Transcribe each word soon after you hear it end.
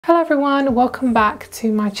Hello everyone, welcome back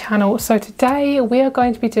to my channel. So today we are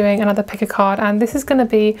going to be doing another pick a card, and this is going to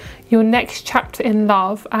be your next chapter in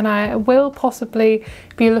love, and I will possibly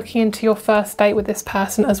be looking into your first date with this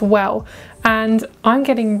person as well. And I'm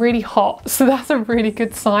getting really hot, so that's a really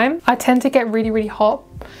good sign. I tend to get really hot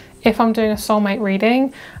if I'm doing a soulmate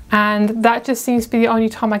reading, and that just seems to be the only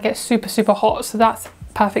time I get super hot, so that's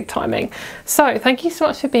perfect timing. So thank you so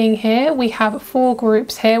much for being here. We have 4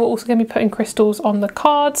 groups here. We're also going to be putting crystals on the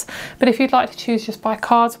cards, but if you'd like to choose just by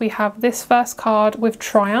cards, we have this first card with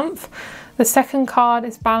Triumph, the second card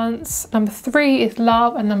is Balance, number 3 is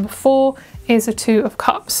Love, and number 4 is a 2 of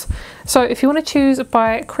Cups. So if you want to choose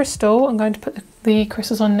by crystal, I'm going to put the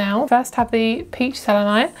crystals on now. First have the Peach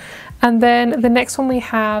Selenite, and then the next one we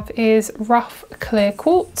have is Rough Clear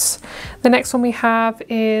Quartz. The next one we have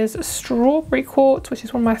is Strawberry Quartz, which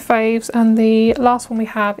is one of my faves, and the last one we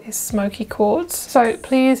have is Smoky Quartz. So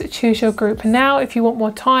please choose your group now. If you want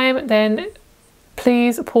more time, then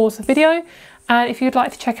please pause the video. And if you'd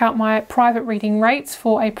like to check out my private reading rates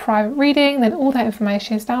for a private reading, then all that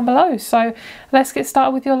information is down below. So let's get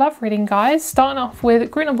started with your love reading, guys. Starting off with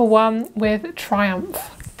group number 1 with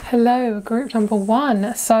Triumph. Hello, group number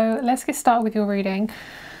 1. So let's get started with your reading.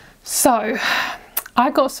 So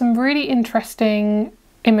I got some really interesting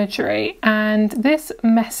imagery, and this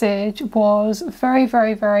message was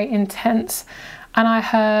very intense. And I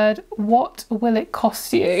heard, what will it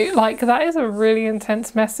cost you? Like, that is a really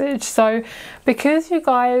intense message. So because you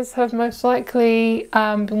guys have most likely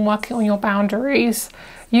been working on your boundaries,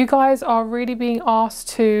 you guys are really being asked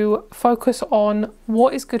to focus on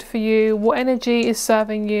what is good for you, what energy is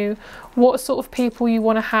serving you, what sort of people you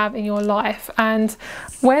want to have in your life. And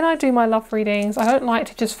when I do my love readings, I don't like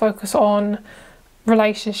to just focus on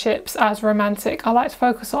relationships as romantic. I like to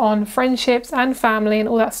focus on friendships and family and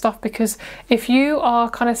all that stuff, because if you are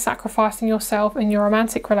kind of sacrificing yourself in your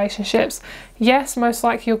romantic relationships, yes, most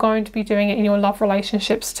likely you're going to be doing it in your love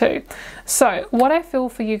relationships too. So what I feel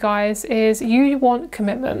for you guys is you want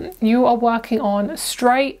commitment. You are working on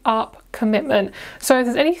straight up commitment. So if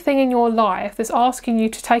there's anything in your life that's asking you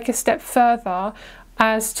to take a step further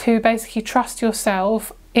as to basically trust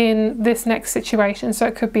yourself in this next situation, so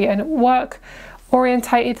it could be a work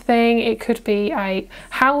orientated thing, it could be a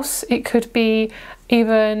house, it could be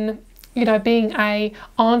even, you know, being a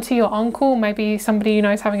auntie or uncle, maybe somebody you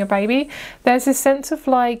know is having a baby. There's this sense of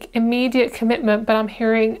like immediate commitment, but I'm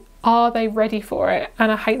hearing, are they ready for it?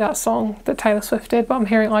 And I hate that song that Taylor Swift did, but I'm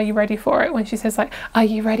hearing, are you ready for it? When she says like, are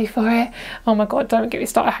you ready for it? Oh my god, don't get me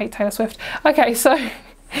started, I hate Taylor Swift. Okay, so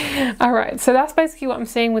alright, so that's basically what I'm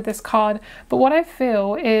seeing with this card. But what I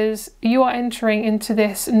feel is you are entering into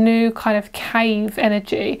this new kind of cave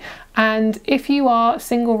energy, and if you are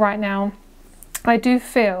single right now, I do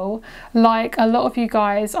feel like a lot of you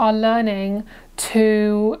guys are learning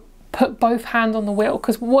to put both hands on the wheel,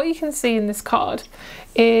 because what you can see in this card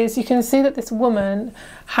is you can see that this woman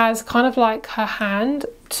has kind of like her hand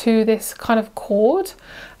to this kind of cord.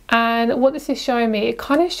 And what this is showing me, it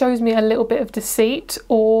kind of shows me a little bit of deceit,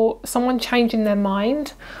 or someone changing their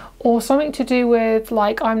mind, or something to do with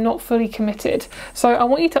like, I'm not fully committed. So I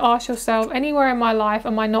want you to ask yourself, anywhere in my life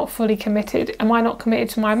am I not fully committed? Am I not committed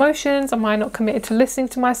to my emotions? Am I not committed to listening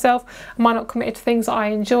to myself? Am I not committed to things that I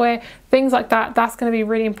enjoy? Things like that. That's going to be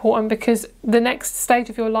really important, because the next stage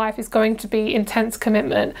of your life is going to be intense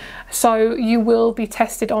commitment. So you will be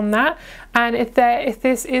tested on that. And if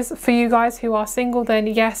this is for you guys who are single, then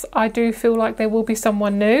yes, I do feel like there will be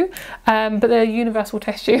someone new, but the universe will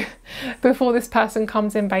test you before this person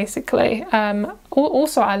comes in, basically.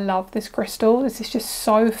 Also, I love this crystal. This is just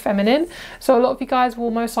so feminine. So a lot of you guys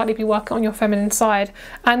will most likely be working on your feminine side,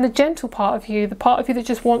 and the gentle part of you, the part of you that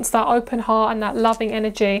just wants that open heart and that loving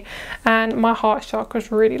energy. And my heart chakra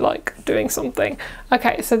is really like doing something.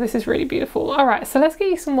 Okay, so this is really beautiful. All right, so let's get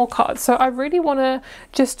you some more cards. So I really want to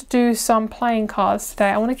just do some playing cards today.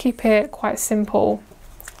 I want to keep it quite simple.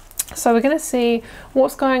 So we're going to see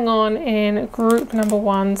what's going on in group number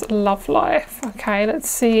 1's love life. Okay, let's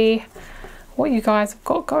see what you guys have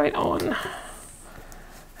got going on.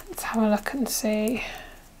 Let's have a look and see.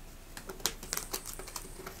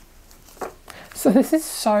 So this is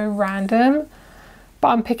so random, but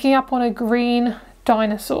I'm picking up on a green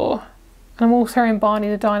dinosaur. I'm also hearing Barney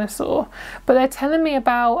the dinosaur, but they're telling me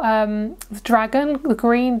about the dragon, the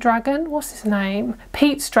green dragon. What's his name?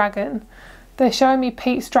 Pete's dragon. They're showing me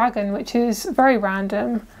Pete's dragon, which is very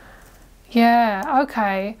random. Yeah,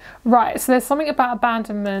 okay. Right, so there's something about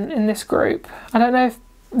abandonment in this group. I don't know if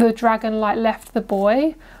the dragon like left the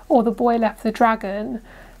boy or the boy left the dragon,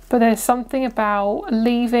 but there's something about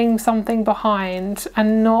leaving something behind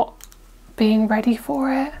and not being ready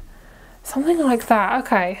for it. Something like that.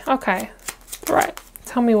 Okay, okay. Right,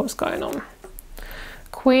 tell me what's going on.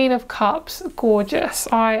 Queen of Cups, gorgeous.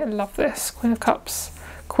 I love this. Queen of Cups.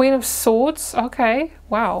 Queen of Swords, okay,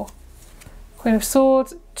 wow. Queen of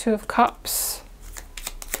Swords, Two of Cups.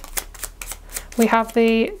 We have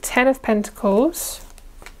the Ten of Pentacles.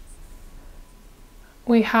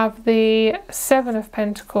 We have the Seven of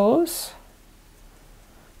Pentacles.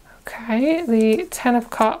 Okay, the Ten of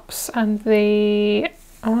Cups and the,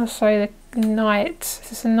 I want to say the Knight. Is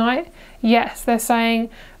this a Knight? Yes, they're saying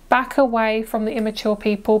back away from the immature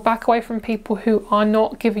people, back away from people who are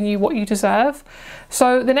not giving you what you deserve.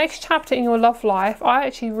 So the next chapter in your love life, I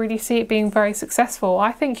actually really see it being very successful.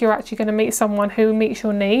 I think you're actually going to meet someone who meets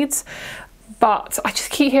your needs. But I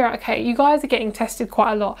just keep hearing, okay, you guys are getting tested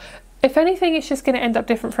quite a lot. If anything, it's just going to end up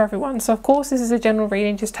different for everyone. So of course, this is a general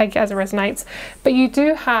reading, just take it as it resonates. But you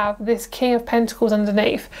do have this King of Pentacles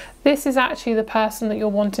underneath. This is actually the person that you're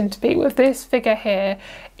wanting to be with. This figure here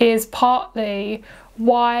is partly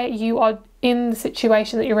why you are in the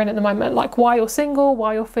situation that you're in at the moment, like why you're single,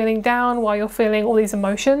 why you're feeling down, why you're feeling all these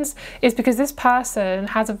emotions, is because this person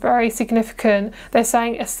has a very significant, they're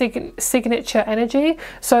saying a signature energy.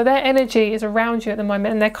 So their energy is around you at the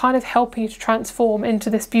moment and they're kind of helping you to transform into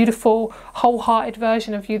this beautiful wholehearted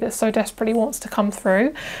version of you that so desperately wants to come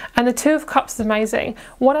through. And the Two of Cups is amazing.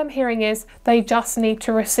 What I'm hearing is they just need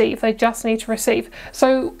to receive. They just need to receive.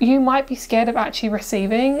 So you might be scared of actually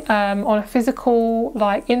receiving on a physical,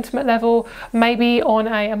 like intimate level, maybe on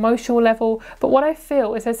a emotional level, but what I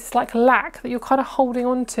feel is there's this like lack that you're kind of holding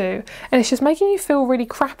on to, and it's just making you feel really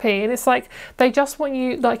crappy. And it's like they just want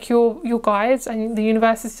you, like your guides and the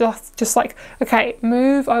universe is just like, okay,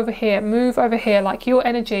 move over here, move over here. Like your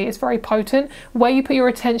energy is very potent. Where you put your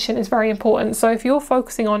attention is very important. So if you're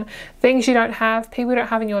focusing on things you don't have, people you don't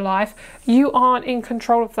have in your life, you aren't in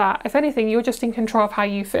control of that. If anything, you're just in control of how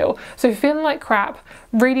you feel. So if you're feeling like crap,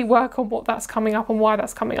 really work on what that's coming up and why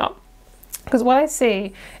that's coming up. Because what I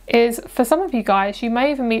see is, for some of you guys, you may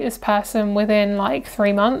even meet this person within like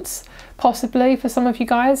 3 months, possibly for some of you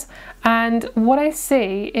guys. And what I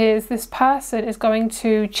see is this person is going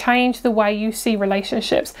to change the way you see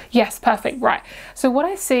relationships. Yes, perfect, right. So what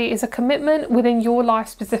I see is a commitment within your life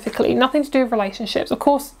specifically, nothing to do with relationships. Of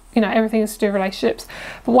course, you know, everything is to do with relationships.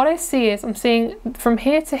 But what I see is, I'm seeing from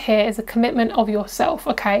here to here is a commitment of yourself,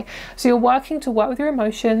 okay? So you're working to work with your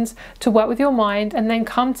emotions, to work with your mind, and then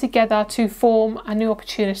come together to form a new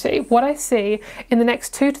opportunity. What I see in the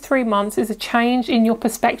next 2 to 3 months is a change in your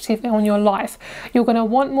perspective on your life. You're going to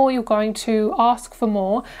want more, you're going to ask for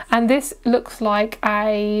more, and this looks like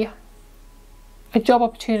a job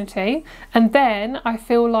opportunity. And then I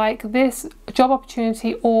feel like this job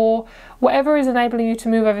opportunity or whatever is enabling you to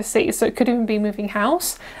move overseas, so it could even be moving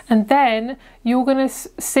house, and then you're going to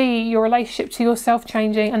see your relationship to yourself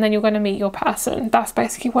changing, and then you're going to meet your person. That's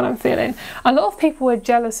basically what I'm feeling. A lot of people are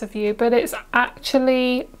jealous of you, but it's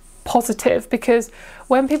actually positive, because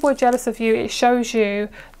when people are jealous of you, it shows you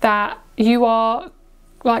that you are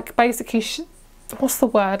like basically what's the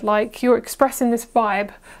word, like you're expressing this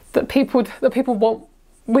vibe that people want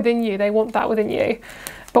within you. They want that within you.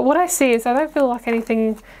 But what I see is I don't feel like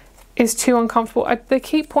anything is too uncomfortable. They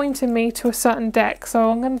keep pointing me to a certain deck,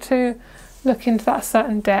 so I'm going to look into that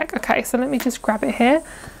certain deck. Okay, so let me just grab it here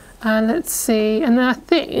and let's see. And then I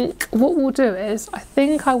think what we'll do is, I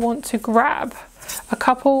think I want to grab a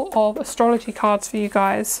couple of astrology cards for you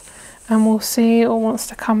guys, and we'll see what wants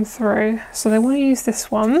to come through. So they want to use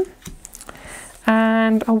this one,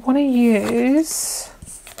 and I want to use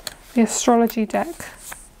the astrology deck.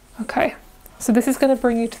 Okay, so this is going to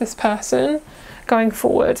bring you to this person going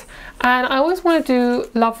forward. And I always want to do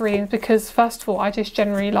love readings because, first of all, I just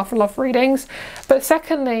generally love readings, but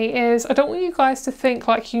secondly is I don't want you guys to think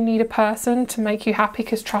like you need a person to make you happy,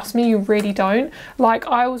 because trust me, you really don't. Like,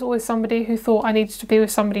 I was always somebody who thought I needed to be with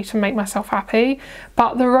somebody to make myself happy,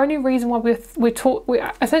 but the only reason why we're taught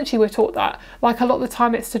that, like, a lot of the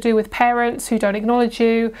time it's to do with parents who don't acknowledge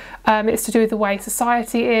you, it's to do with the way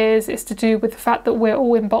society is, it's to do with the fact that we're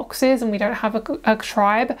all in boxes and we don't have a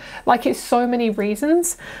tribe. Like, it's so many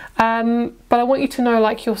reasons. But I want you to know,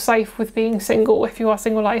 like, you're safe with being single. If you are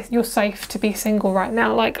single, like, you're safe to be single right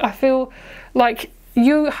now. Like, I feel like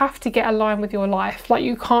you have to get aligned with your life. Like,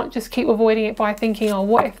 you can't just keep avoiding it by thinking, oh,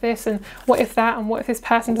 what if this and what if that and what if this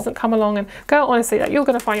person doesn't come along. And girl, honestly, like, you're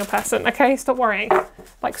going to find your person, okay? Stop worrying.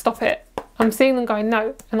 Like, stop it. I'm seeing them going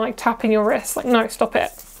no, and like tapping your wrist, like, no, stop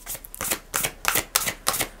it.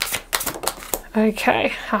 Okay,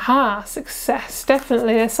 haha, success,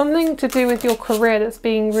 definitely. There's something to do with your career that's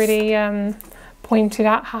being really pointed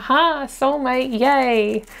at. Haha, soulmate,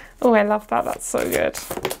 yay. Oh, I love that, that's so good.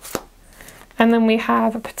 and then we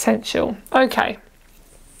have a potential. Okay.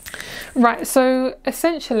 Right, so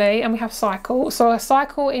essentially, and we have cycle. So a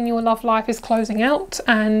cycle in your love life is closing out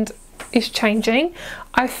and is changing.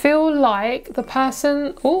 I feel like the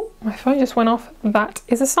person, oh, my phone just went off. That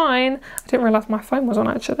is a sign. I didn't realise my phone was on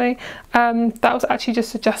actually. That was actually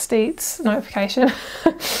just a Just Eats notification.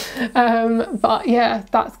 But yeah,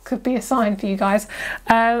 that could be a sign for you guys.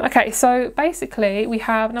 Okay, so basically we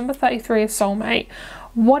have number 33 is soulmate.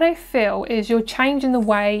 What I feel is you're changing the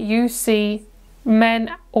way you see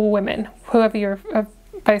men or women, whoever you're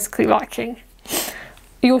basically liking.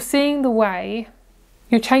 You're seeing the way,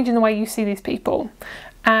 you're changing the way you see these people,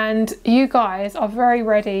 and you guys are very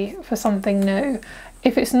ready for something new.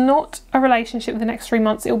 If it's not a relationship for the next 3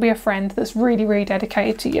 months, it'll be a friend that's really, really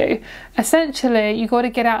dedicated to you. Essentially, you got to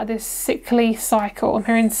get out of this sickly cycle. I'm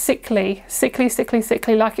hearing sickly, sickly, sickly,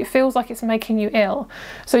 sickly, like it feels like it's making you ill.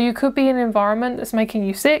 So you could be in an environment that's making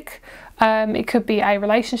you sick. It could be a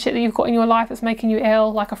relationship that you've got in your life that's making you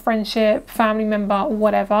ill, like a friendship, family member,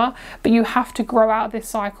 whatever. But you have to grow out of this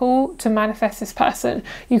cycle to manifest this person.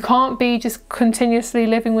 You can't be just continuously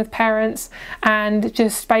living with parents and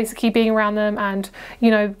just basically being around them and,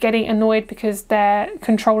 you know, getting annoyed because they're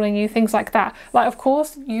controlling you, things like that. Like, of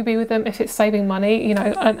course, you be with them if it's saving money, you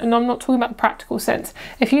know, and I'm not talking about the practical sense.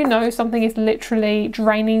 If you know something is literally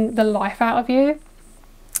draining the life out of you,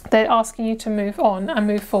 they're asking you to move on and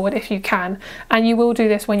move forward if you can, and you will do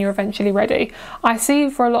this when you're eventually ready. I see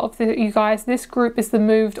for a lot of you guys, this group is the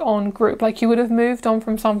moved on group. Like, you would have moved on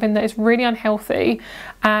from something that is really unhealthy,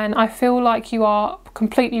 and I feel like you are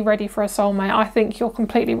completely ready for a soulmate. I think you're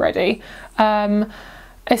completely ready.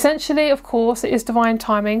 Essentially, of course, it is divine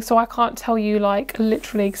timing, so I can't tell you like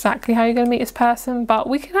literally exactly how you're going to meet this person, but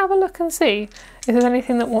we can have a look and see if there's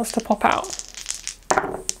anything that wants to pop out.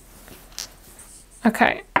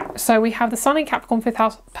 Okay, so we have the Sun in Capricorn, 5th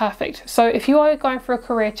house, perfect. So if you are going for a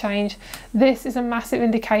career change, this is a massive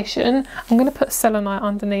indication. I'm going to put selenite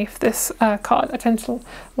underneath this card. I tend to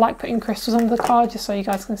like putting crystals under the card just so you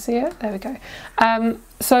guys can see it. There we go.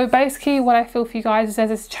 So basically what I feel for you guys is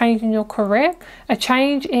there's a change in your career, a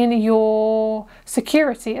change in your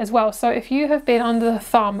security as well. So if you have been under the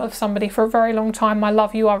thumb of somebody for a very long time, my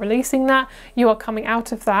love, you are releasing that, you are coming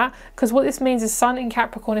out of that, because what this means is Sun in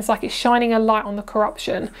Capricorn is like it's shining a light on the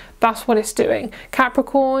corruption. That's what it's doing.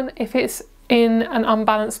 Capricorn, if it's in an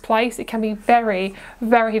unbalanced place, it can be very,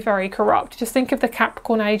 very, very corrupt. Just think of the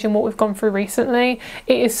Capricorn age and what we've gone through recently.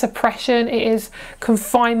 It is suppression, it is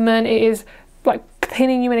confinement, it is like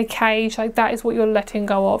pinning you in a cage. Like, that is what you're letting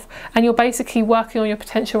go of, and you're basically working on your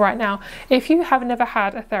potential right now. If you have never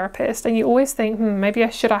had a therapist and you always think, maybe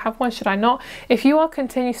should I have one, should I not? If you are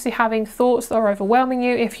continuously having thoughts that are overwhelming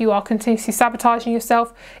you, if you are continuously sabotaging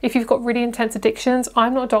yourself, if you've got really intense addictions,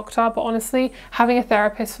 I'm not a doctor, but honestly, having a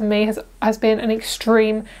therapist for me has been an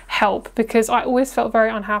extreme help, because I always felt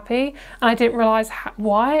very unhappy and I didn't realize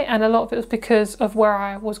why, and a lot of it was because of where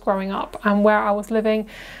I was growing up and where I was living,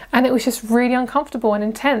 and it was just really uncomfortable and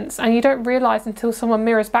intense, and you don't realize until someone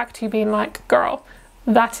mirrors back to you being like, girl,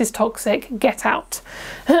 that is toxic, get out.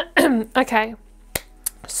 Okay,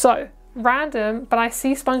 so random, but I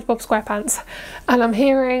see SpongeBob SquarePants, and I'm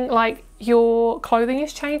hearing like your clothing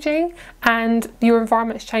is changing and your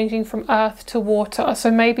environment is changing from earth to water.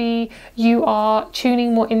 So maybe you are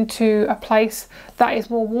tuning more into a place that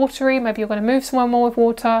is more watery, maybe you're going to move somewhere more with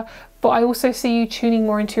water, but I also see you tuning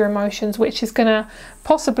more into your emotions, which is going to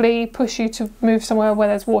possibly push you to move somewhere where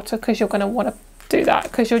there's water, because you're going to want to do that,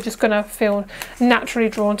 because you're just going to feel naturally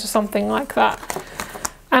drawn to something like that.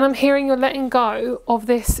 And I'm hearing you're letting go of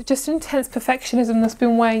this just intense perfectionism that's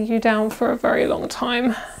been weighing you down for a very long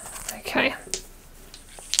time. Okay.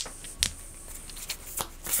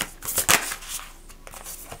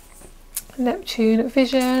 Neptune,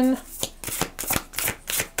 vision.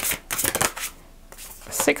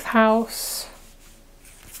 6th house.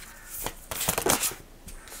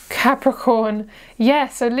 Capricorn. Yeah,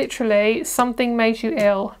 so literally something made you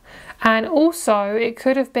ill. And also it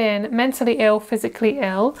could have been mentally ill, physically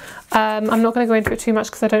ill. I'm not going to go into it too much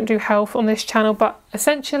because I don't do health on this channel, but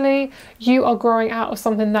essentially you are growing out of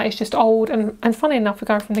something that is just old, and funny enough, we're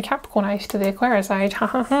going from the Capricorn age to the Aquarius age.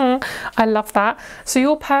 I love that. So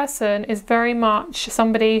your person is very much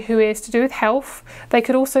somebody who is to do with health. They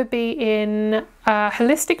could also be in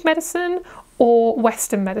holistic medicine or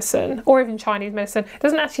Western medicine, or even Chinese medicine. It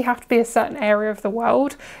doesn't actually have to be a certain area of the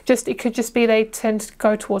world. It could just be they tend to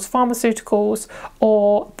go towards pharmaceuticals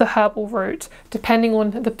or the herbal route, depending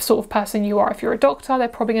on the sort of person you are. If you're a doctor, they're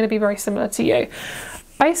probably going to be very similar to you.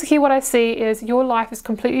 basically what I see is your life is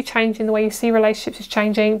completely changing. The way you see relationships is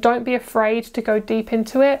changing. Don't be afraid to go deep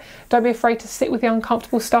into it. Don't be afraid to sit with the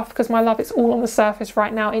uncomfortable stuff, because my love, it's all on the surface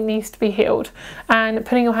right now. It needs to be healed. And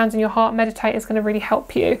putting your hands on your heart, meditate, is going to really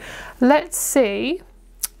help you. Let's see.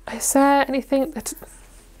 Is there anything that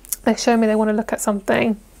they show me? They want to look at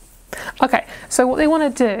something. Okay, so what they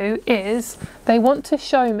want to do is they want to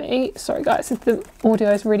show me, sorry guys, if the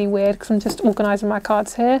audio is really weird because I'm just organising my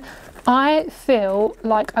cards here. I feel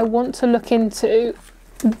like I want to look into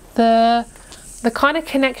the kind of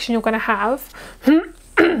connection you're going to have.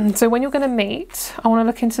 So when you're going to meet, I want to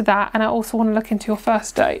look into that, and I also want to look into your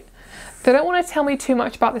first date. They don't want to tell me too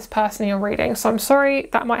much about this person in your reading, so I'm sorry,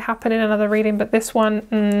 that might happen in another reading, but this one,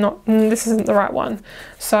 this isn't the right one.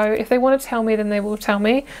 So if they want to tell me, then they will tell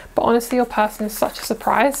me, but honestly, your person is such a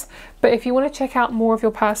surprise. But if you want to check out more of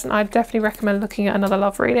your person, I'd definitely recommend looking at another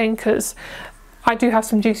love reading, because I do have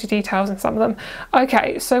some juicy details in some of them.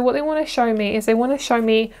 Okay, so what they want to show me is they want to show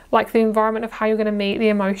me like the environment of how you're going to meet, the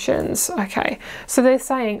emotions. Okay, so they're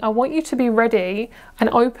saying, I want you to be ready and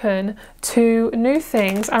open to new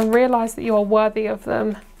things and realize that you are worthy of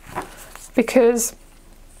them, because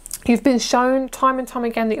you've been shown time and time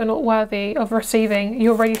again that you're not worthy of receiving.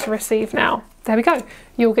 You're ready to receive now. There we go.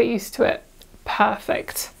 You'll get used to it.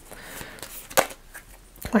 Perfect.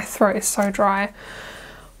 My throat is so dry.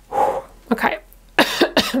 Okay.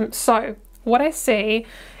 So what I see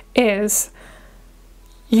is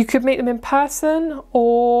you could meet them in person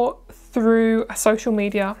or through a social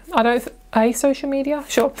media. Social media?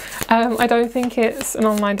 Sure. I don't think it's an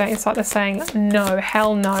online dating site. They're saying no,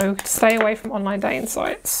 hell no. Stay away from online dating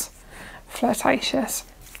sites. Flirtatious.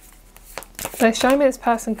 They're showing me this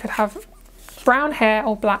person could have brown hair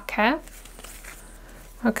or black hair.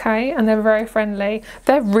 Okay, and they're very friendly.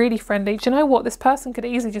 They're really friendly. Do you know what? This person could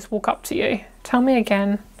easily just walk up to you. Tell me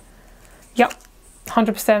again. Yep,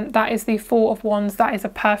 100%. That is the Four of Wands. That is a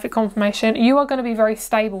perfect confirmation. You are going to be very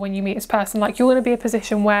stable when you meet this person. Like, you're going to be in a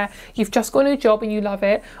position where you've just got a new job and you love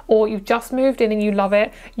it, or you've just moved in and you love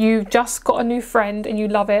it. You've just got a new friend and you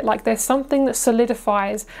love it. Like, there's something that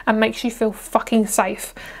solidifies and makes you feel fucking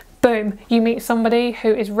safe. Boom, you meet somebody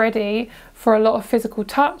who is ready for a lot of physical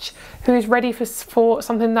touch, who is ready for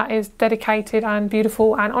something that is dedicated and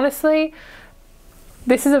beautiful. And honestly,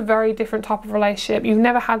 this is a very different type of relationship. You've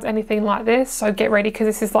never had anything like this, so get ready, because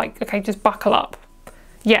this is like, okay, just buckle up.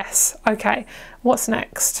 Yes, okay, what's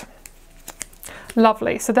next?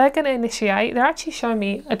 Lovely. So they're going to initiate. They're actually showing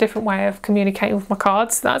me a different way of communicating with my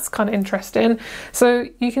cards. That's kind of interesting. So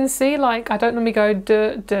you can see, like, I don't normally go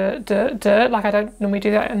duh, duh, duh, duh. Like, I don't normally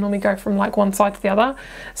do that. I normally go from like one side to the other.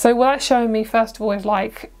 So what that's showing me, first of all, is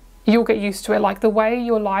like, you'll get used to it. Like, the way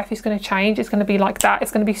your life is going to change, it's going to be like that.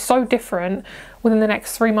 It's going to be so different within the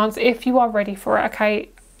next 3 months if you are ready for it. Okay,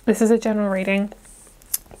 this is a general reading.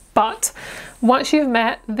 But once you've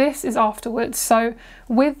met, this is afterwards. So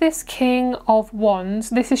with this King of Wands,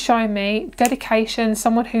 this is showing me dedication,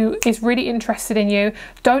 someone who is really interested in you.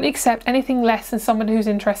 Don't accept anything less than someone who's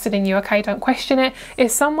interested in you, okay? Don't question it.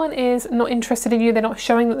 If someone is not interested in you, they're not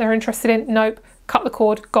showing that they're interested in, nope. Cut the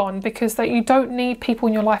cord, gone, because you don't need people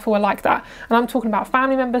in your life who are like that. And I'm talking about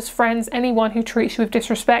family members, friends, anyone who treats you with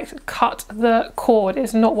disrespect. Cut the cord.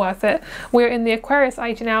 It's not worth it. We're in the Aquarius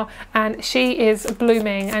age now, and she is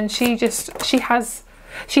blooming, and she has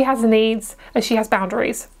needs and she has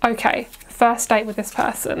boundaries. Okay, first date with this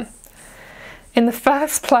person. In the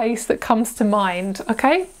first place that comes to mind,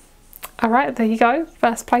 okay? All right, there you go.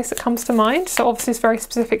 First place that comes to mind. So obviously it's very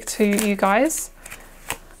specific to you guys.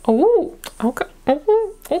 Oh, okay.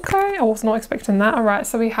 Okay, I was not expecting that. All right,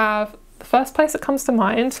 so we have the first place that comes to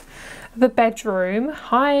mind, the bedroom.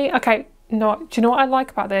 Hi. Okay, no, do you know what I like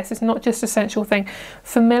about this? It's not just a sensual thing.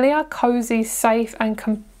 Familiar, cozy, safe,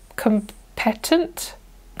 and competent.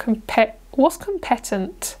 What's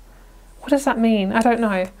competent? What does that mean? I don't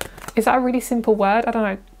know. Is that a really simple word? I don't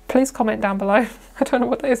know. Please comment down below. I don't know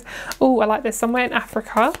what that is. Oh, I like this. Somewhere in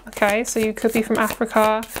Africa. Okay, so you could be from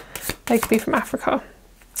Africa. They could be from Africa.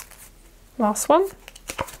 Last one,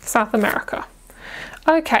 South America.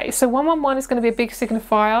 Okay, so 111 is going to be a big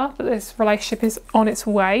signifier that this relationship is on its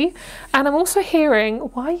way. And I'm also hearing,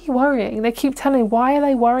 why are you worrying? They keep telling me, why are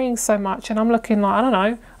they worrying so much? And I'm looking like, I don't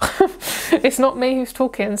know. It's not me who's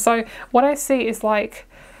talking. So what I see is like,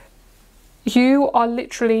 you are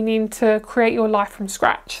literally needing to create your life from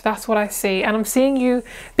scratch. That's what I see. And I'm seeing you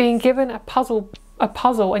being given a puzzle,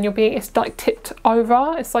 and it's like tipped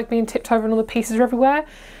over. It's like being tipped over and all the pieces are everywhere.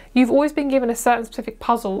 You've always been given a certain specific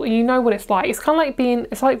puzzle, and you know what it's like. It's kind of like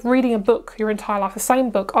it's like reading a book your entire life, the same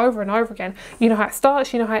book over and over again. You know how it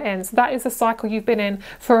starts, you know how it ends. That is the cycle you've been in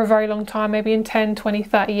for a very long time, maybe in 10, 20,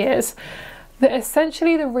 30 years. that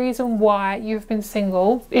essentially the reason why you've been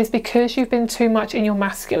single is because you've been too much in your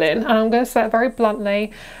masculine. And I'm going to say it very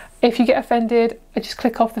bluntly. If you get offended, just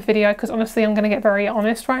click off the video, because honestly I'm going to get very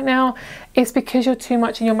honest right now. It's because you're too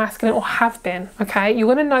much in your masculine, or have been, okay?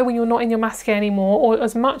 You're going to know when you're not in your masculine anymore, or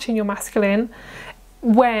as much in your masculine,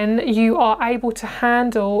 when you are able to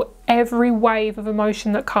handle every wave of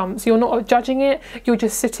emotion that comes. You're not judging it, you're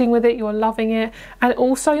just sitting with it, you're loving it, and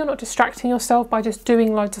also you're not distracting yourself by just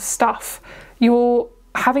doing loads of stuff. You're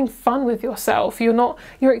having fun with yourself.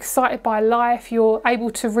 You're excited by life. You're able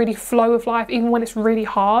to really flow with life even when it's really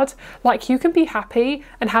hard. Like, you can be happy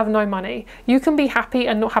and have no money. You can be happy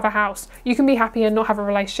and not have a house. You can be happy and not have a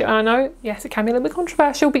relationship. And I know, yes, it can be a little bit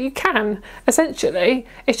controversial, but you can, essentially.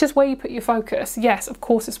 It's just where you put your focus. Yes, of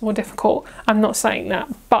course it's more difficult. I'm not saying that,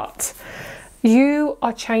 but you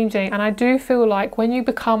are changing. And I do feel like when you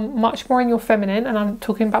become much more in your feminine, and I'm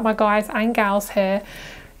talking about my guys and gals here,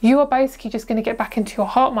 you are basically just going to get back into your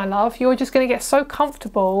heart, my love. You're just going to get so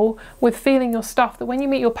comfortable with feeling your stuff that when you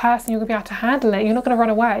meet your person, you're going to be able to handle it. You're not going to run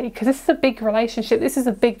away, because this is a big relationship. This is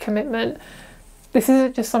a big commitment. This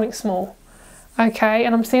isn't just something small. Okay,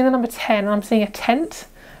 and I'm seeing the number 10, and I'm seeing a tent.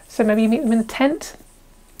 So maybe you meet them in a tent.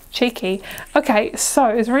 Cheeky. Okay, so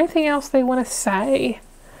is there anything else they want to say?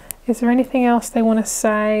 Is there anything else they want to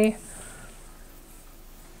say?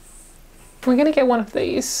 We're going to get one of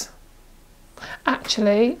these.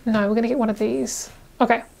 Actually, no, we're going to get one of these.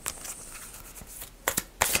 Okay.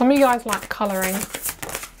 Some of you guys like colouring.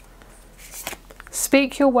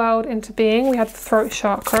 Speak your world into being. We had the throat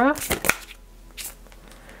chakra.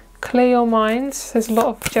 Clear your mind. There's a lot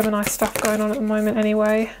of Gemini stuff going on at the moment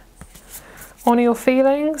anyway. Honour your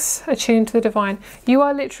feelings. Attune to the divine. You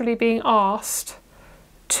are literally being asked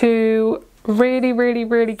to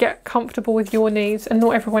really get comfortable with your needs and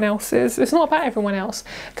not everyone else's. It's not about everyone else,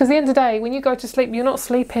 because at the end of the day, when you go to sleep, you're not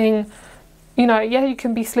sleeping, you know, yeah, you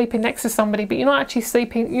can be sleeping next to somebody, but you're not actually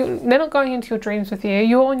sleeping. They're not going into your dreams with you.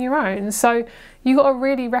 You're on your own. So you got to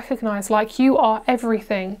really recognize, like, you are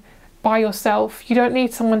everything by yourself. You don't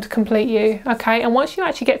need someone to complete you, okay? And once you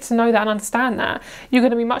actually get to know that and understand that, you're going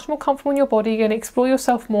to be much more comfortable in your body. You're going to explore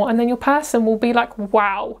yourself more, and then your person will be like,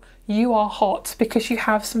 wow, you are hot, because you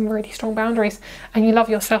have some really strong boundaries and you love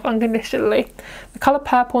yourself unconditionally. The colour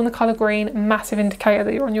purple and the colour green, massive indicator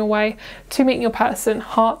that you're on your way to meeting your person.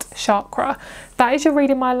 Heart chakra. That is your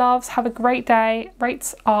reading, my loves. Have a great day.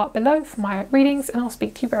 Rates are below for my readings, and I'll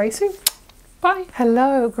speak to you very soon. Bye.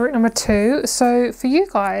 Hello, group number 2. So for you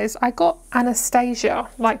guys, I got Anastasia,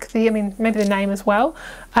 like maybe the name as well.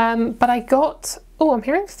 But I got, oh, I'm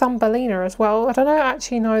hearing Thumbelina as well. I don't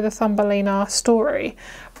actually know the Thumbelina story.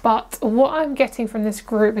 But what I'm getting from this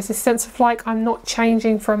group is a sense of, like, I'm not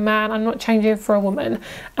changing for a man, I'm not changing for a woman.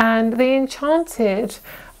 And the Enchanted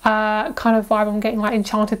kind of vibe I'm getting, like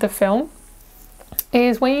Enchanted the film,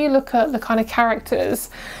 is when you look at the kind of characters,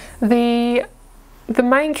 the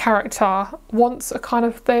main character wants a kind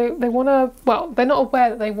of, they want to, well, they're not aware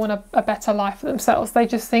that they want a better life for themselves. They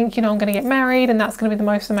just think, you know, I'm going to get married and that's going to be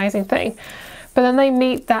the most amazing thing. But then they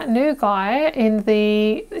meet that new guy in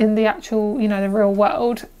the actual, you know, the real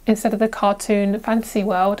world, instead of the cartoon fantasy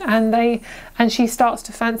world, and she starts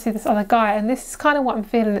to fancy this other guy. And this is kind of what I'm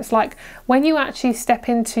feeling. It's like when you actually step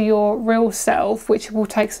into your real self, which will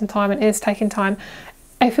take some time and is taking time,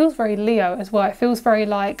 it feels very Leo as well. It feels very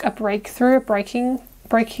like a breakthrough, breaking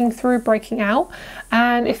through, breaking out,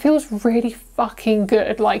 and it feels really fucking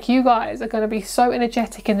good. Like, you guys are going to be so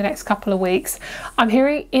energetic in the next couple of weeks. I'm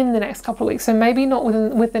hearing in the next couple of weeks, so maybe not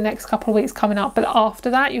with the next couple of weeks coming up, but after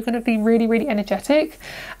that you're going to be really energetic.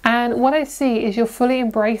 And what I see is you're fully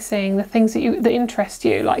embracing the things that interest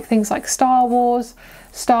you, like things like Star Wars,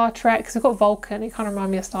 Star Trek, because we've got Vulcan, it kind of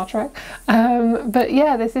reminds me of Star Trek. But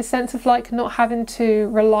yeah, there's this sense of like not having to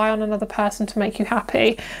rely on another person to make you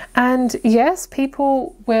happy. And yes,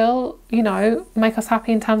 people will, you know, make us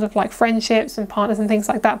happy in terms of like friendships and partners and things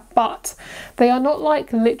like that, but they are not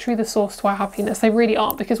like literally the source to our happiness. They really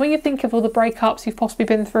aren't, because when you think of all the breakups you've possibly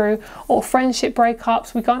been through, or friendship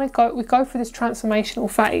breakups, we go through this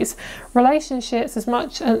transformational phase. Relationships, as annoying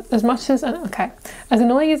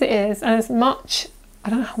as it is, and as much, I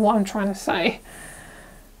don't know what I'm trying to say,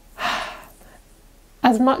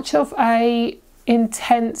 as much of a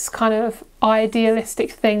intense kind of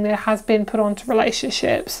idealistic thing that has been put onto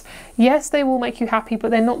relationships. Yes, they will make you happy, but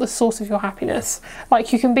they're not the source of your happiness.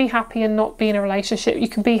 Like, you can be happy and not be in a relationship. You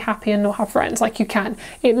can be happy and not have friends. Like, you can.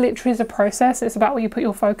 It literally is a process. It's about where you put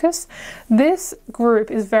your focus. This group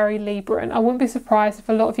is very Libran. I wouldn't be surprised if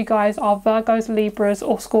a lot of you guys are Virgos, Libras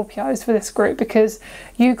or Scorpios for this group, because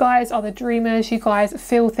you guys are the dreamers. You guys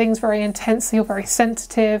feel things very intensely. You're very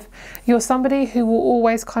sensitive. You're somebody who will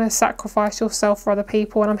always kind of sacrifice yourself for other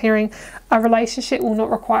people. And I'm hearing a relationship will not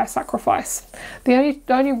require sacrifice. The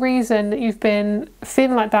only reason that you've been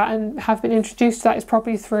feeling like that and have been introduced to that is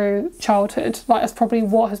probably through childhood. Like, that's probably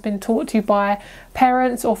what has been taught to you by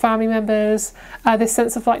parents or family members, this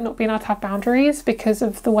sense of like not being able to have boundaries because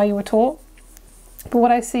of the way you were taught. But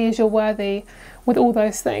what I see is you're worthy with all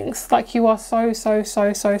those things. Like, you are so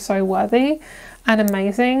worthy and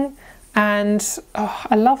amazing. And oh,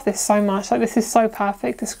 I love this so much. Like, this is so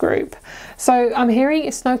perfect, this group. So I'm hearing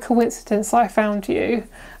it's no coincidence that I found you.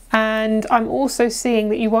 And I'm also seeing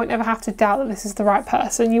that you won't ever have to doubt that this is the right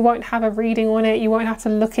person. You won't have a reading on it. You won't have to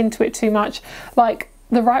look into it too much. Like,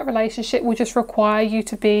 the right relationship will just require you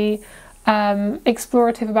to be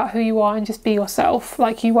explorative about who you are and just be yourself.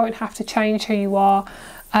 Like, you won't have to change who you are.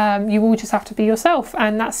 You will just have to be yourself.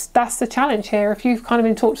 And that's the challenge here. If you've kind of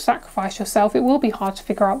been taught to sacrifice yourself, it will be hard to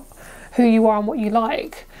figure out who you are and what you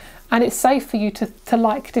like. And it's safe for you to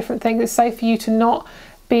like different things. It's safe for you to not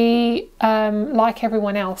be like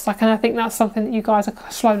everyone else. Like, and I think that's something that you guys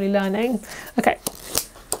are slowly learning.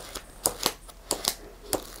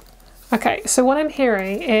 Okay, so what I'm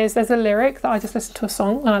hearing is there's a lyric that I just listened to a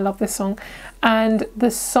song, and I love this song. And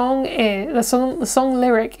the song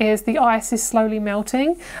lyric is "the ice is slowly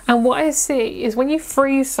melting." And what I see is when you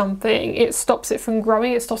freeze something, it stops it from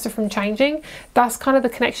growing, it stops it from changing. That's kind of the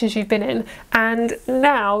connections you've been in. And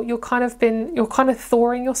now you're kind of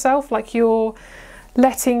thawing yourself, like you're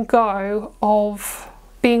letting go of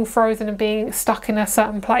being frozen and being stuck in a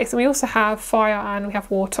certain place. And we also have fire and we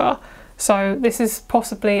have water. So this is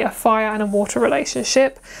possibly a fire and a water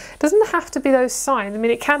relationship. It doesn't have to be those signs. I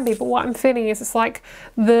mean, it can be, but what I'm feeling is it's like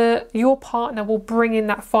your partner will bring in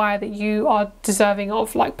that fire that you are deserving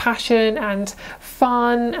of, like passion and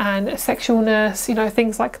fun and sexualness, you know,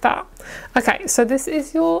 things like that. Okay, so this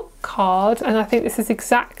is your card, and I think this is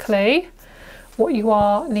exactly what you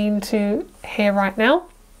are needing to hear right now.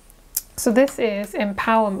 So this is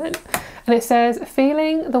empowerment. And it says,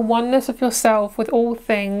 feeling the oneness of yourself with all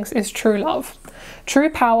things is true love.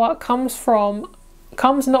 True power comes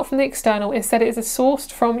not from the external. Instead, it is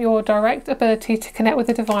sourced from your direct ability to connect with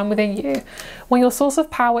the divine within you. When your source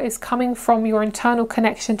of power is coming from your internal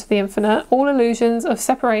connection to the infinite, all illusions of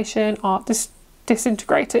separation are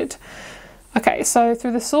disintegrated. Okay, so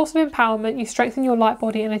through the source of empowerment, you strengthen your light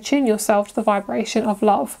body and attune yourself to the vibration of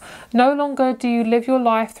love. No longer do you live your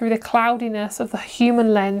life through the cloudiness of the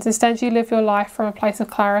human lens. Instead, you live your life from a place of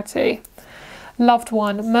clarity. Loved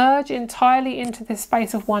one, merge entirely into this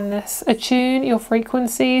space of oneness. Attune your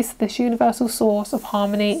frequencies to this universal source of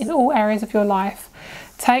harmony in all areas of your life.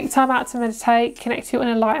 Take time out to meditate, connect to your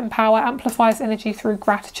inner light and power, amplifies energy through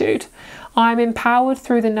gratitude. I am empowered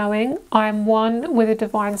through the knowing. I am one with a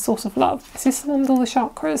divine source of love. Is this the one with all the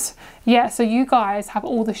chakras? Yeah, so you guys have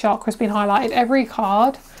all the chakras being highlighted. Every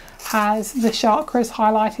card has the chakras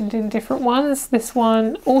highlighted in different ones. This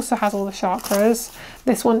one also has all the chakras.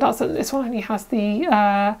 This one doesn't. This one only has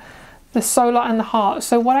the solar and the heart.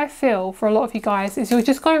 So what I feel for a lot of you guys is you're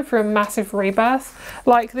just going through a massive rebirth.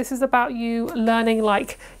 Like, this is about you learning,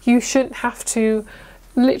 like, you shouldn't have to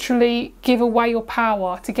literally give away your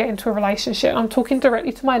power to get into a relationship. I'm talking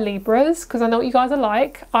directly to my Libras because I know what you guys are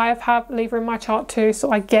like. I have Libra in my chart too,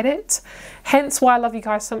 so I get it. Hence why I love you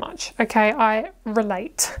guys so much. Okay, I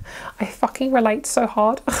relate. I fucking relate so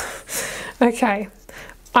hard. Okay,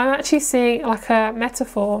 I'm actually seeing like a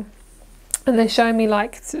metaphor, and they're showing me,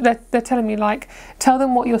 like, they're telling me, like, tell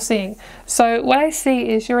them what you're seeing. So what I see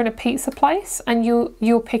is you're in a pizza place and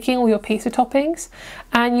you're picking all your pizza toppings,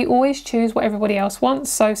 and you always choose what everybody else wants.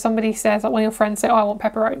 So somebody says, like, one of your friends say, oh, I want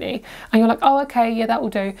pepperoni, and you're like, oh, okay, yeah, that will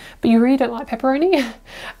do, but you really don't like pepperoni.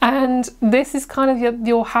 And this is kind of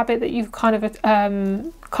your habit that you've kind of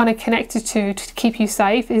connected to keep you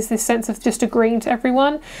safe, is this sense of just agreeing to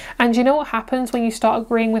everyone. And you know what happens when you start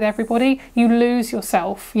agreeing with everybody? You lose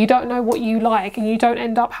yourself. You don't know what you like, and you don't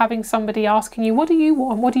end up having somebody asking you, what do you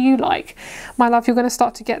want? What do you like? My love, you're going to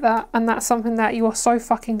start to get that, and that's something that you are so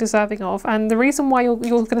fucking deserving of. And the reason why you're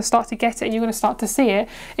going to start to get it and you're going to start to see it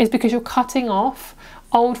is because you're cutting off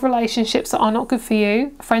old relationships that are not good for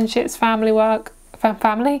you, friendships, family, work,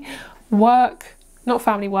 family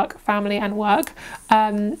and work.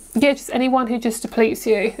 Yeah, just anyone who just depletes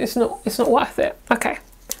you. It's not worth it. Okay,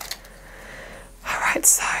 right,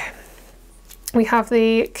 so we have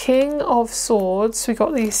the King of Swords, we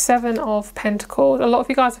got the Seven of Pentacles. A lot of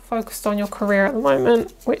you guys are focused on your career at the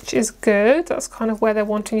moment, which is good. That's kind of where they're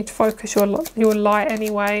wanting you to focus your light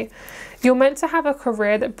anyway. You're meant to have a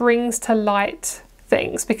career that brings to light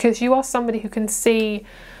things, because you are somebody who can see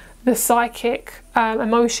the psychic,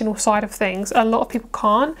 emotional side of things. A lot of people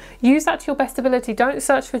can't. Use that to your best ability. Don't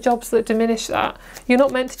search for jobs that diminish that. You're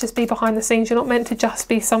not meant to just be behind the scenes. You're not meant to just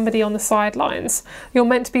be somebody on the sidelines. You're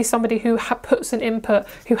meant to be somebody who puts an input,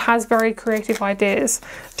 who has very creative ideas.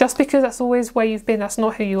 Just because that's always where you've been, that's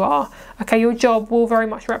not who you are. Okay, your job will very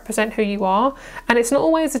much represent who you are, and it's not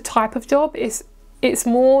always a type of job. It's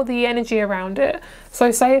more the energy around it.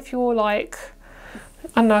 So say if you're like,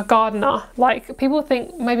 I don't know, a gardener, like people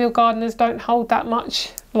think maybe gardeners don't hold that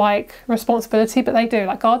much like responsibility, but they do.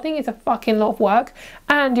 Like gardening is a fucking lot of work,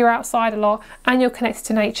 and you're outside a lot, and you're connected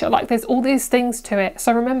to nature. Like there's all these things to it.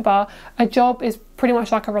 So remember, a job is pretty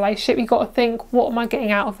much like a relationship. You've got to think, what am I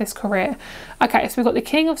getting out of this career? Okay, so we've got the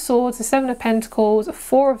King of Swords, the Seven of Pentacles,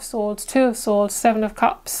 Four of Swords, Two of Swords, Seven of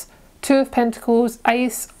Cups, Two of Pentacles,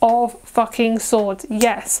 Ace of fucking Swords.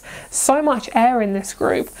 Yes, so much air in this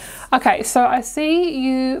group. Okay, so I see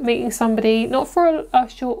you meeting somebody not for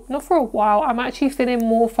a while. I'm actually feeling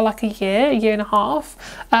more for like a year and a half.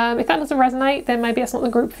 If that doesn't resonate, then maybe it's not the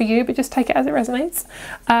group for you, but just take it as it resonates.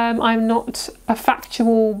 I'm not a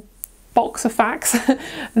factual box of facts.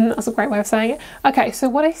 That's a great way of saying it. Okay, so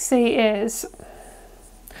what I see is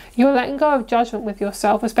you're letting go of judgment with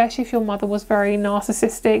yourself, especially if your mother was very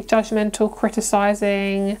narcissistic, judgmental,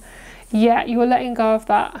 criticizing. Yeah, you're letting go of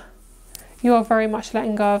that. You are very much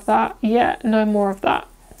letting go of that. Yeah, no more of that.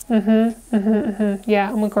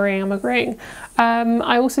 Yeah, I'm agreeing.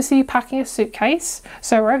 I also see you packing a suitcase.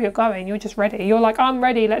 So wherever you're going, you're just ready. You're like, I'm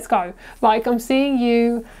ready, let's go. Like I'm seeing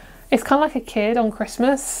you, it's kind of like a kid on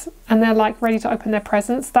Christmas and they're like ready to open their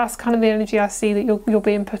presents. That's kind of the energy I see that you're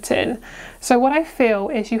being put in. So what I feel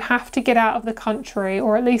is you have to get out of the country,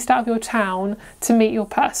 or at least out of your town, to meet your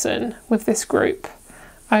person with this group.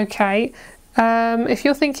 Okay. If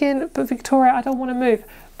you're thinking, but Victoria, I don't want to move.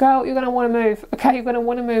 Girl, you're going to want to move. Okay, you're going to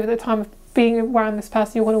want to move at the time of being around this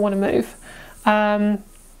person. You're going to want to move.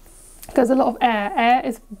 There's a lot of air. Air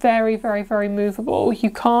is very, very, very movable.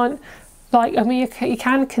 You can't, like, I mean, you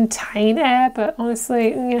can contain air, but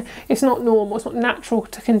honestly, it's not normal. It's not natural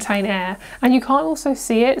to contain air. And you can't also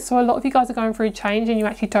see it. So a lot of you guys are going through change and you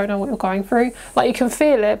actually don't know what you're going through. Like you can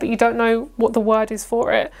feel it, but you don't know what the word is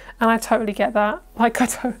for it. And I totally get that. Like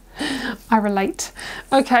I relate.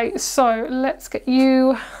 Okay, so let's get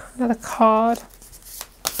you another card.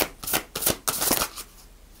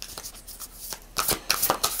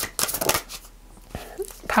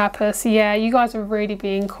 Purpose. Yeah, you guys are really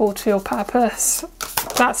being called to your purpose.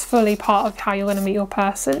 That's fully part of how you're going to meet your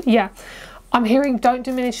person. Yeah, I'm hearing don't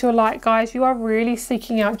diminish your light, guys. You are really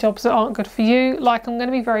seeking out jobs that aren't good for you. Like, I'm going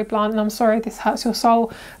to be very blunt and I'm sorry this hurts your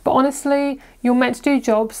soul, but honestly, you're meant to do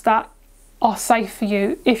jobs that are safe for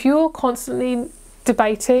you. If you're constantly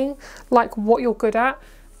debating like what you're good at,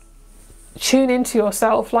 tune into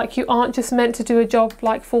yourself. Like, you aren't just meant to do a job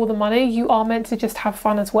like for the money, you are meant to just have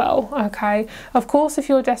fun as well. Okay, of course if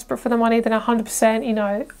you're desperate for the money, then 100%, you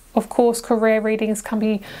know, of course career readings can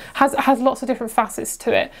be has lots of different facets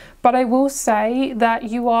to it, but I will say that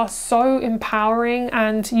you are so empowering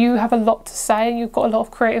and you have a lot to say and you've got a lot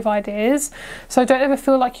of creative ideas. So don't ever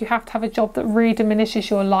feel like you have to have a job that really diminishes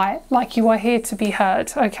your light. Like, you are here to be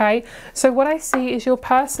heard. Okay, so what I see is your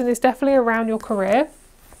person is definitely around your career.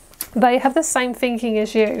 They have the same thinking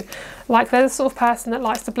as you. Like, they're the sort of person that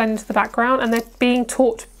likes to blend into the background and they're being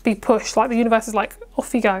taught to be pushed. Like, the universe is like,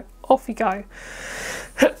 off you go, off you go.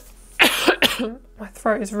 My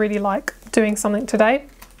throat is really like doing something today.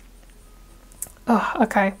 Oh,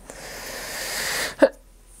 okay.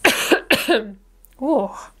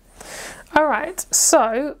 Oh. All right,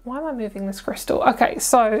 so why am I moving this crystal? Okay,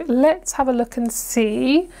 so let's have a look and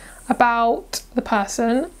see about the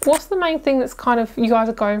person. What's the main thing that's kind of you guys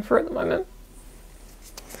are going through at the moment?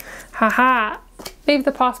 Haha, leave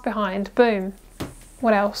the past behind. Boom.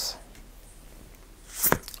 What else?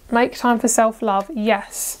 Make time for self-love.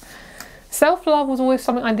 Yes. Self-love was always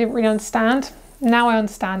something I didn't really understand. Now I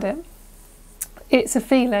understand it. It's a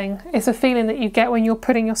feeling. It's a feeling that you get when you're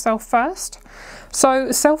putting yourself first.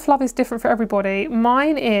 So self-love is different for everybody.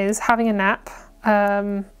 Mine is having a nap.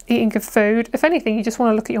 eating good food. If anything, you just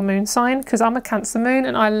want to look at your moon sign, because I'm a Cancer moon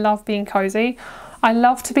and I love being cozy. I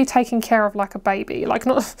love to be taken care of like a baby. Like,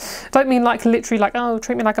 not, don't mean like literally like, oh,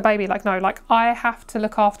 treat me like a baby. Like, no, like I have to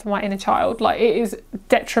look after my inner child. Like, it is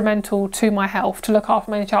detrimental to my health to look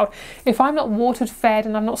after my inner child. If I'm not watered, fed,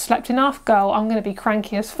 and I've not slept enough, girl, I'm going to be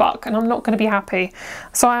cranky as fuck and I'm not going to be happy.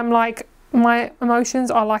 So I'm like, my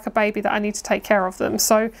emotions are like a baby that I need to take care of them.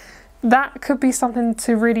 So that could be something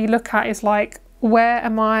to really look at, is like, where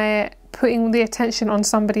am I putting the attention on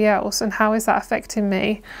somebody else and how is that affecting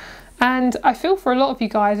me? And I feel for a lot of you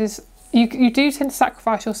guys is you do tend to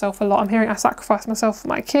sacrifice yourself a lot. I'm hearing I sacrifice myself for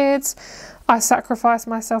my kids. I sacrifice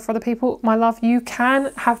myself for other people. My love, you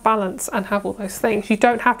can have balance and have all those things. You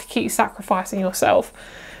don't have to keep sacrificing yourself.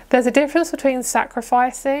 There's a difference between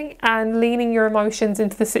sacrificing and leaning your emotions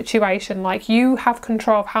into the situation. Like, you have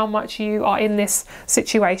control of how much you are in this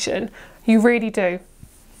situation. You really do.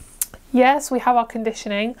 Yes, we have our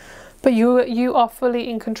conditioning, but you are fully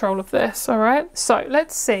in control of this, all right? So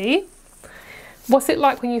let's see. What's it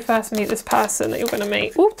like when you first meet this person that you're going to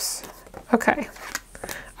meet? Oops. Okay.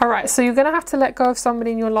 All right, so you're going to have to let go of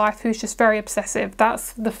somebody in your life who's just very obsessive.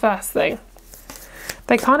 That's the first thing.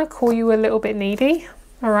 They kind of call you a little bit needy,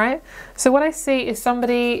 all right? So what I see is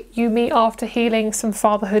somebody you meet after healing some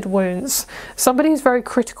fatherhood wounds. Somebody who's very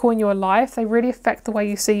critical in your life. They really affect the way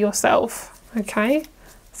you see yourself, okay?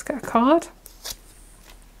 Let's get a card.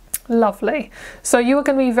 Lovely. So you are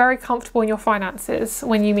going to be very comfortable in your finances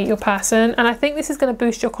when you meet your person, and I think this is going to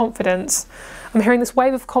boost your confidence. I'm hearing this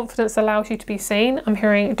wave of confidence allows you to be seen. I'm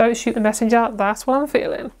hearing don't shoot the messenger. That's what I'm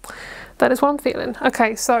feeling. That is what I'm feeling.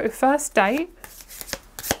 Okay, so first date.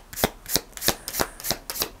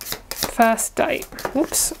 First date.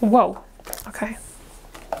 Oops. Whoa. Okay.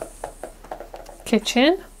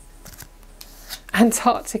 Kitchen.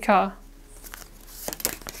 Antarctica.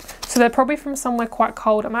 So they're probably from somewhere quite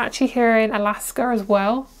cold. I'm actually hearing Alaska as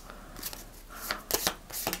well.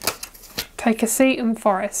 Take a seat in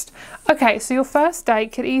forest. Okay, so your first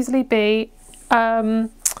date could easily be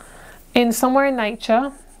in somewhere in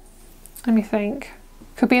nature. Let me think.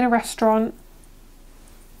 Could be in a restaurant.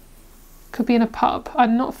 Could be in a pub.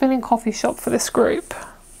 I'm not feeling coffee shop for this group.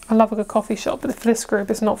 I love a good coffee shop, but for this group,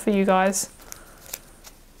 it's not for you guys.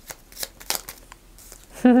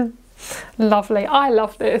 Lovely. I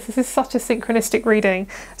love this. This is such a synchronistic reading.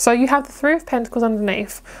 So you have the Three of Pentacles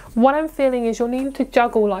underneath. What I'm feeling is you're needing to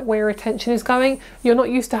juggle like where your attention is going. You're not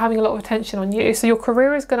used to having a lot of attention on you. So your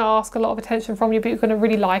career is going to ask a lot of attention from you, but you're going to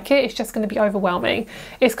really like it. It's just going to be overwhelming.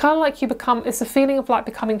 It's kind of like it's a feeling of like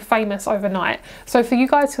becoming famous overnight. So for you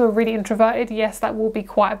guys who are really introverted, yes, that will be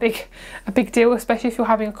quite a big deal, especially if you're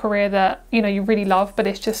having a career that, you know, you really love, but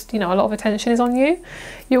it's just, you know, a lot of attention is on you.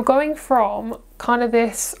 You're going from kind of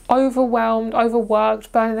this overwhelmed,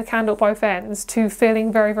 overworked, burning the candle at both ends to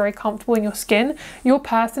feeling very, very comfortable in your skin. Your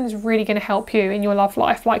person is really going to help you in your love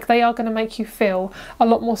life. Like, they are going to make you feel a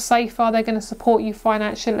lot more safer. They're going to support you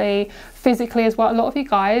financially, physically as well. A lot of you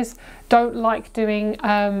guys don't like doing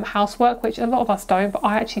housework, which a lot of us don't, but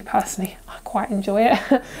I actually personally, I quite enjoy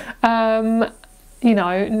it. You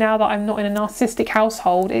know, now that I'm not in a narcissistic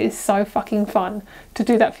household, it is so fucking fun to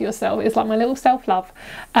do that for yourself. It's like my little self-love.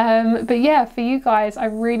 But yeah, for you guys, I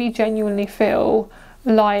really genuinely feel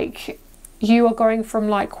like you are going from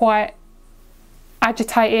like quite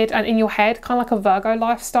agitated and in your head, kind of like a Virgo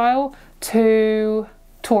lifestyle, to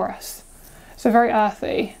Taurus. So very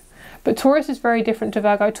earthy. But Taurus is very different to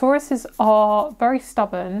Virgo. Tauruses are very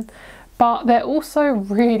stubborn, but they're also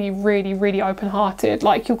really, really, really open-hearted.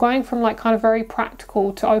 Like, you're going from like kind of very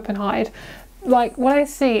practical to open-hearted. Like, what I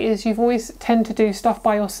see is you've always tend to do stuff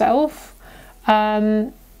by yourself.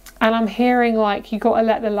 And I'm hearing like you got to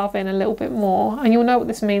let the love in a little bit more. And you'll know what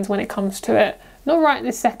this means when it comes to it. Not right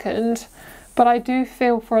this second, but I do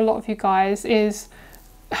feel for a lot of you guys is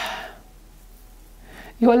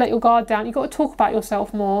you got to let your guard down. You got to talk about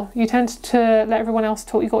yourself more. You tend to let everyone else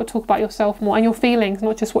talk. You got to talk about yourself more and your feelings,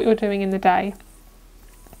 not just what you're doing in the day.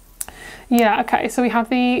 Yeah, okay. So we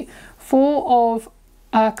have the Four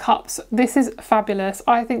of Cups. This is fabulous.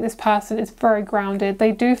 I think this person is very grounded.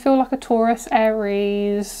 They do feel like a Taurus,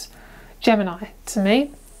 Aries, Gemini to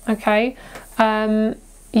me. Okay.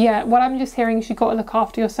 Yeah, what I'm just hearing is you've got to look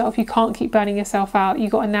after yourself. You can't keep burning yourself out. You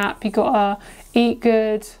got to nap. You got to eat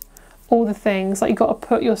good. All the things, like, you got to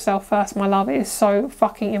put yourself first, my love. It is so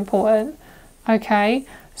fucking important. Okay,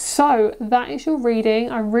 so that is your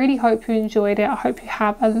reading. I really hope you enjoyed it. I hope you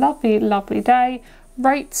have a lovely, lovely day.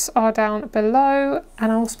 Rates are down below,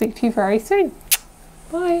 and I will speak to you very soon.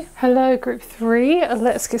 Bye. Hello, group 3.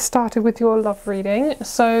 Let's get started with your love reading.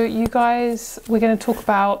 So you guys, we're going to talk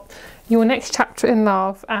about your next chapter in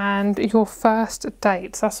love and your first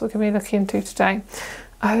date. So that's what we're going to be looking into today.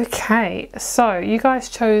 Okay, so you guys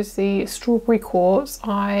chose the strawberry quartz.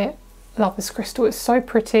 I love this crystal. It's so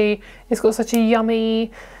pretty. It's got such a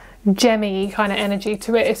yummy, gemmy kind of energy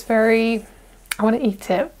to it. It's very, I want to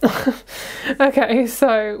eat it. Okay,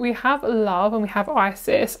 so we have love and we have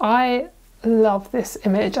Isis. I love this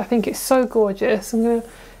image. I think it's so gorgeous. I'm going to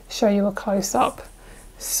show you a close-up.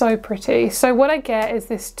 So pretty. So what I get is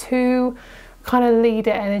this two kind of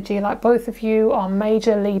leader energy, like both of you are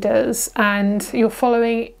major leaders and you're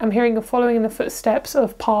following, I'm hearing you're following in the footsteps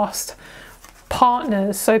of past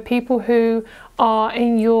partners. So people who are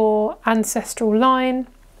in your ancestral line,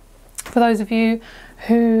 for those of you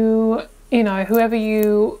who, you know, whoever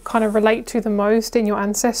you kind of relate to the most in your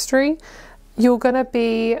ancestry, you're going to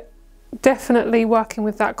be definitely working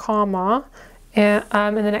with that karma in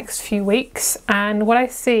the next few weeks. And what I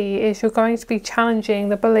see is you're going to be challenging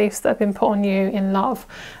the beliefs that have been put on you in love.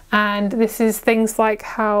 And this is things like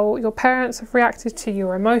how your parents have reacted to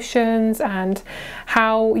your emotions and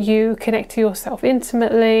how you connect to yourself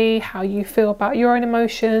intimately, how you feel about your own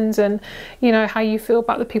emotions, and you know, how you feel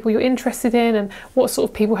about the people you're interested in and what sort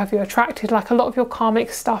of people have you attracted. Like a lot of your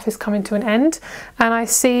karmic stuff is coming to an end, and I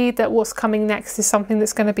see that what's coming next is something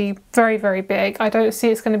that's going to be very, very big. I don't see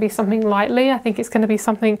it's going to be something lightly. I think it's going to be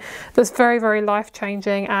something that's very, very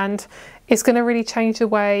life-changing, and it's going to really change the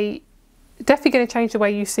way, definitely going to change the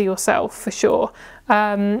way you see yourself for sure.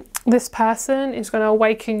 This person is going to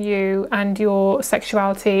awaken you and your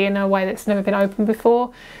sexuality in a way that's never been open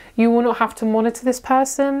before. You will not have to monitor this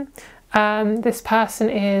person. This person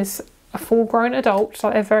is a full-grown adult,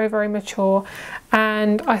 so they're very, very mature,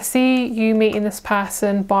 and I see you meeting this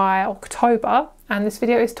person by October, and this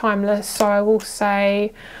video is timeless, so I will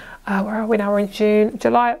say where are we now? We're in June,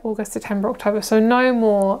 July, August, September, October, so no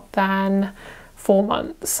more than 4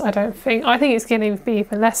 months. I think it's going to be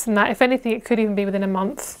even less than that. If anything, it could even be within a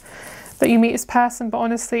month that you meet this person, but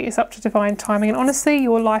honestly it's up to divine timing. And honestly,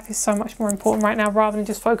 your life is so much more important right now, rather than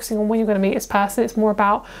just focusing on when you're going to meet this person. It's more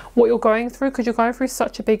about what you're going through, because you're going through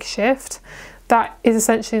such a big shift. That is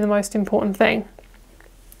essentially the most important thing.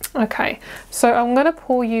 Okay, so I'm going to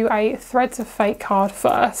pull you a Threads of Fate card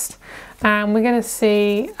first, and we're going to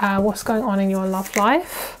see what's going on in your love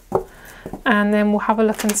life, and then we'll have a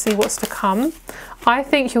look and see what's to come. I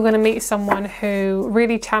think you're going to meet someone who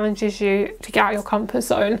really challenges you to get out of your comfort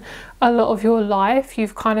zone. A lot of your life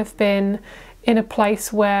you've kind of been in a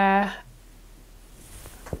place where,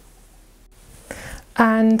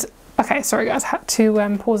 and okay, sorry guys, I had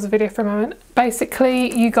to pause the video for a moment.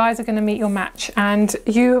 Basically, you guys are going to meet your match, and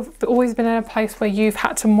you've always been in a place where you've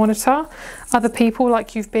had to monitor other people,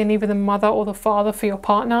 like you've been either the mother or the father for your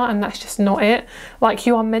partner, and that's just not it. Like,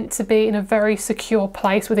 you are meant to be in a very secure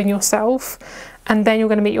place within yourself, and then you're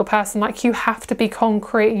going to meet your person. Like, you have to be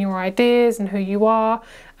concrete in your ideas and who you are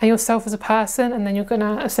and yourself as a person, and then you're going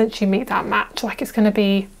to essentially meet that match. Like, it's going to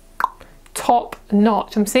be top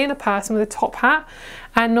notch. I'm seeing a person with a top hat,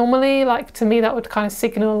 and normally, like, to me that would kind of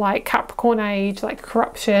signal like Capricorn age, like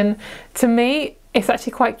corruption. To me, it's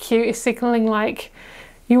actually quite cute. It's signaling like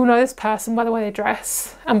you'll know this person by the way they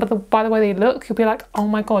dress and by the way they look. You'll be like, oh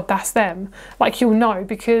my god, that's them. Like, you'll know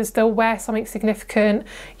because they'll wear something significant.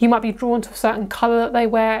 You might be drawn to a certain colour that they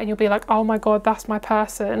wear, and you'll be like, oh my god, that's my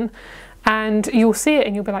person. And you'll see it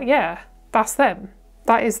and you'll be like, yeah, that's them.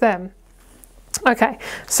 That is them. Okay,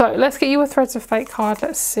 so let's get you a Threads of Fate card.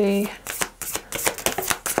 Let's see.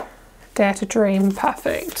 Dare to dream.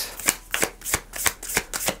 Perfect.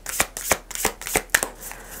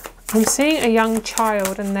 I'm seeing a young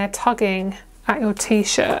child and they're tugging at your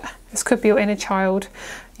t-shirt. This could be your inner child.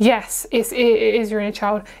 Yes, it is your inner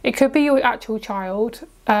child. It could be your actual child,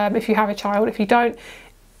 if you have a child. If you don't,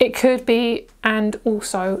 it could be, and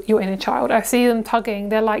also your inner child. I see them tugging.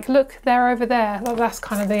 They're like, look, they're over there. Well, that's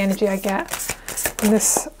kind of the energy I get from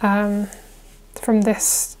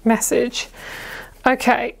this message.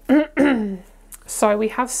 Okay, so we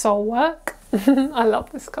have soul work. I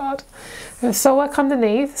love this card. There's soul work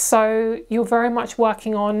underneath, so you're very much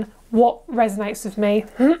working on what resonates with me,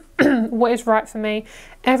 what is right for me.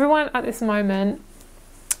 Everyone at this moment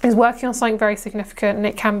is working on something very significant, and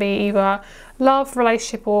it can be either love,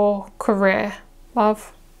 relationship, or career.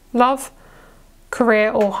 Love,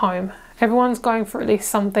 career, or home. Everyone's going for at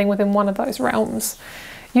least something within one of those realms.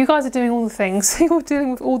 you guys are doing all the things. You're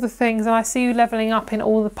dealing with all the things, and I see you leveling up in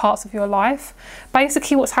all the parts of your life.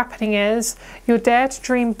 Basically what's happening is you're dare to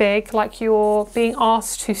dream big, like you're being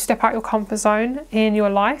asked to step out your comfort zone in your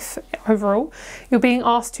life overall. You're being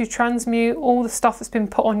asked to transmute all the stuff that's been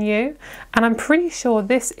put on you, and I'm pretty sure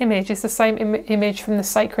this image is the same image from the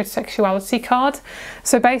sacred sexuality card.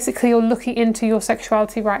 So basically you're looking into your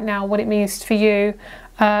sexuality right now, what it means for you,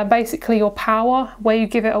 basically your power, where you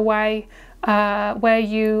give it away, where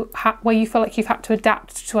you feel like you've had to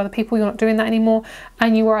adapt to other people, you're not doing that anymore,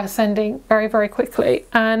 and you are ascending very, very quickly.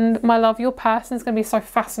 And my love, your person's going to be so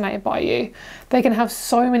fascinated by you. They're going to have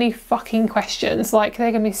so many fucking questions, like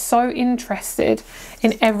they're going to be so interested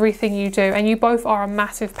in everything you do. And you both are a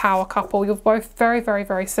massive power couple. You're both very, very,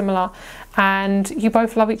 very similar, and you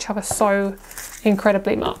both love each other so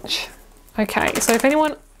incredibly much. Okay, so if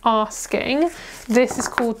anyone asking, this is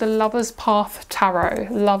called the Lover's Path Tarot.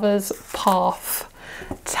 Lover's Path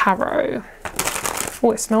Tarot.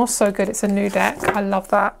 Oh, it smells so good. It's a new deck. I love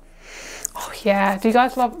that. Oh yeah, do you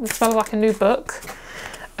guys love the smell of like a new book?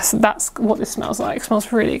 So that's what this smells like. It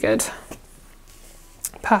smells really good.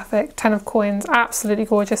 Perfect. 10 of coins, absolutely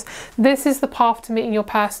gorgeous. This is the path to meeting your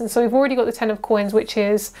person. So we've already got the 10 of coins, which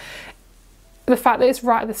is the fact that it's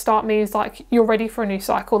right at the start means like you're ready for a new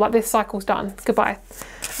cycle, like this cycle's done, goodbye.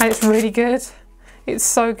 And it's really good. It's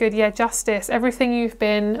so good. Yeah, justice. Everything you've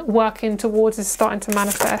been working towards is starting to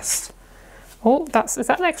manifest. Oh, is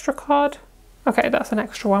that an extra card? Okay, that's an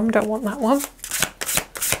extra one. Don't want that one.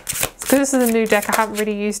 Because this is a new deck, I haven't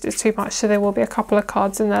really used it too much, so there will be a couple of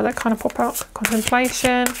cards in there that kind of pop out.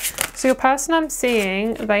 Contemplation. So your person I'm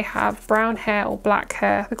seeing, they have brown hair or black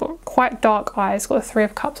hair. They've got quite dark eyes, got the 3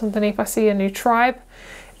 of Cups underneath. I see a new tribe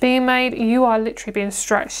being made. You are literally being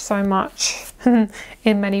stretched so much in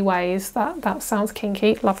many ways. That sounds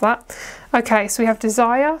kinky. Love that. Okay, so we have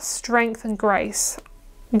desire, strength and grace.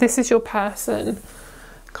 This is your person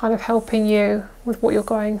kind of helping you with what you're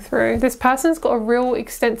going through. This person's got a real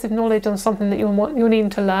extensive knowledge on something that you're needing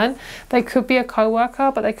to learn. They could be a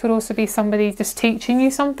co-worker, but they could also be somebody just teaching you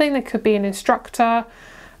something. They could be an instructor.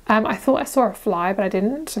 I thought I saw a fly, but I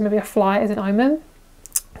didn't. So maybe a fly is an omen.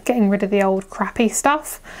 Getting rid of the old crappy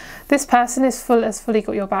stuff. This person has fully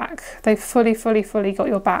got your back. They've fully got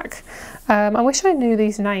your back. I wish I knew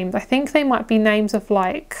these names. I think they might be names of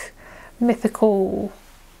like mythical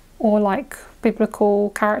or like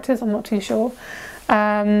biblical characters. I'm not too sure.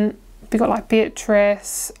 We got like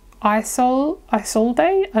Beatrice, Isolde,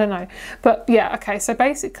 I don't know. But yeah, okay, so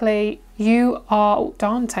basically you are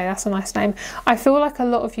Dante. That's a nice name. I feel like a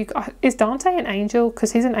lot of you, is Dante an angel?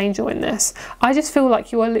 Because he's an angel in this. I just feel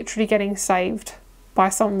like you are literally getting saved by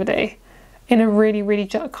somebody in a really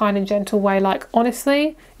kind and gentle way. Like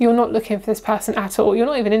honestly, you're not looking for this person at all. You're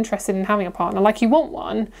not even interested in having a partner. Like you want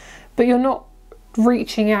one, but you're not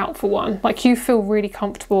reaching out for one. Like you feel really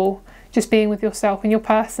comfortable just being with yourself, and your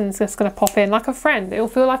person's just going to pop in like a friend. It'll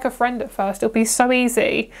feel like a friend at first. It'll be so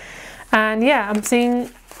easy. And yeah, I'm seeing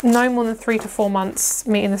no more than 3 to 4 months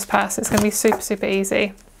meeting this person. It's going to be super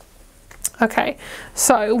easy. Okay,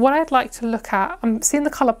 so what I'd like to look at, I'm seeing the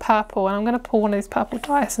colour purple, and I'm going to pull one of these purple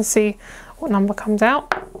dice and see what number comes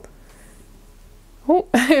out. Oh,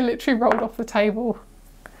 it literally rolled off the table.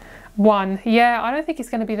 1. Yeah, I don't think it's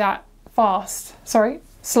going to be that slow.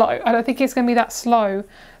 I don't think it's going to be that slow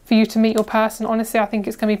for you to meet your person. Honestly, I think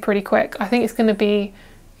it's going to be pretty quick. I think it's going to be,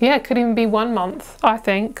 yeah, it could even be 1 month. I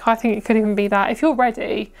think it could even be that. If you're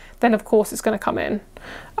ready, then of course it's going to come in.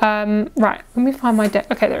 Right, let me find my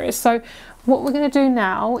deck. Okay, there it is. So what we're going to do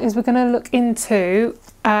now is we're going to look into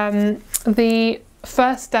the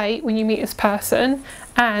first date when you meet this person,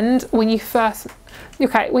 and when you first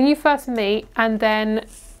meet, and then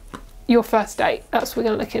your first date. That's what we're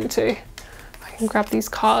going to look into. I can grab these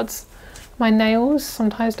cards. My nails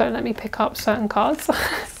sometimes don't let me pick up certain cards.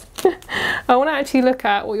 I want to actually look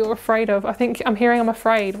at what you're afraid of. I think I'm hearing I'm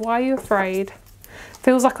afraid. Why are you afraid?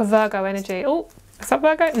 Feels like a Virgo energy. Oh, is that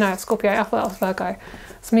Virgo? No, Scorpio. I thought that was Virgo.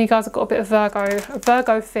 Some of you guys have got a bit of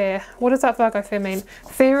Virgo fear. What does that Virgo fear mean?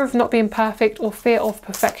 Fear of not being perfect, or fear of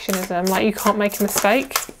perfectionism. Like you can't make a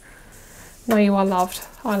mistake. No, you are loved.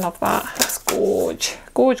 I love that. That's gorge.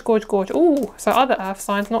 Gorge. Ooh, so other earth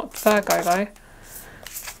signs, not Virgo though.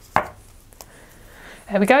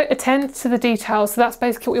 There we go. Attend to the details. So that's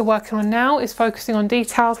basically what you're working on now, is focusing on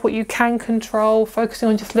details, what you can control, focusing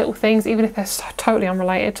on just little things, even if they're so totally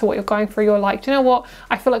unrelated to what you're going through. You're like, do you know what?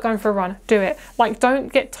 I feel like going for a run. Do it. Like,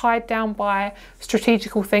 don't get tied down by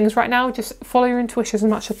strategical things right now. Just follow your intuition as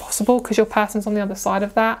much as possible, because your person's on the other side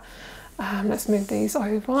of that. Let's move these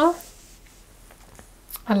over.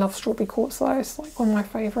 I love strawberry quartz though, it's like one of my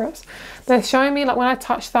favourites. They're showing me, like when I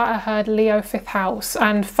touched that, I heard Leo 5th house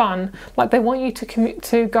and fun. Like they want you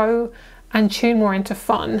to go and tune more into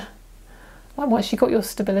fun. Like once you've got your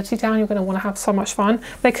stability down, you're going to want to have so much fun.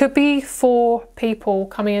 There could be 4 people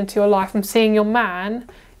coming into your life. I'm seeing your man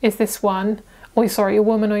is this one, or sorry, your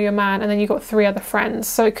woman or your man, and then you've got 3 other friends.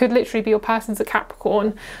 So it could literally be your person's a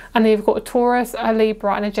Capricorn, and then you've got a Taurus, a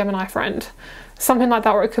Libra, and a Gemini friend. Something like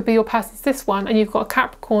that, or it could be your person's this one, and you've got a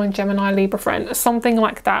Capricorn, Gemini, Libra friend, something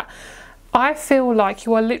like that. I feel like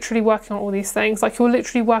you are literally working on all these things. Like you're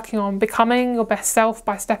literally working on becoming your best self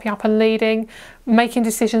by stepping up and leading, making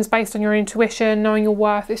decisions based on your intuition, knowing your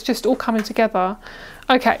worth. It's just all coming together.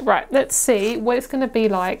 Okay, right, let's see what it's going to be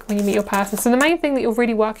like when you meet your person. So the main thing that you're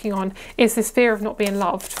really working on is this fear of not being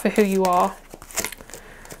loved for who you are.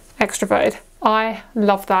 Extroverted. I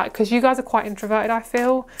love that because you guys are quite introverted, I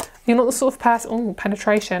feel. You're not the sort of person, oh,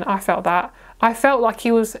 penetration, I felt that. I felt like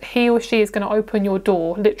he or she is going to open your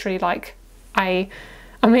door, literally like I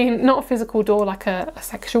mean, not a physical door, like a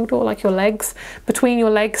sexual door, like your legs. Between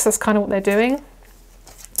your legs, that's kind of what they're doing.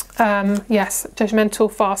 Yes,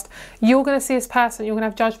 judgmental, fast. You're going to see this person, you're going to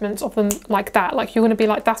have judgments of them like that. Like you're going to be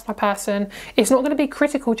like, that's my person. It's not going to be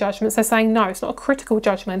critical judgments. They're saying, no, it's not a critical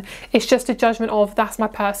judgment. It's just a judgment of, that's my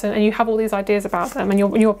person. And you have all these ideas about them, and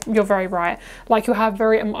you're very right. Like you have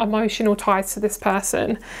very emotional ties to this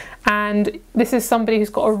person. And this is somebody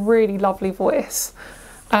who's got a really lovely voice.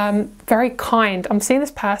 Very kind. I'm seeing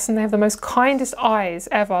this person, they have the most kindest eyes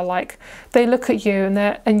ever. Like they look at you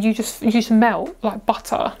and you just melt like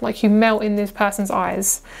butter. Like you melt in this person's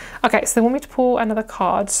eyes. Okay, so they want me to pull another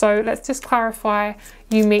card. So let's just clarify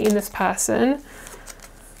you meeting this person.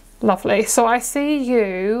 Lovely. So I see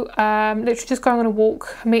you literally just going on a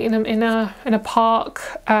walk, meeting them in a park,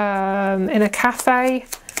 in a cafe.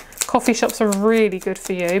 Coffee shops are really good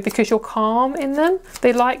for you because you're calm in them.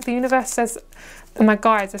 They like, the universe says, and my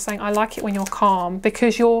guides are saying, I like it when you're calm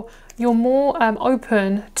because you're more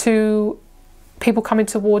open to people coming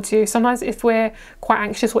towards you. Sometimes if we're quite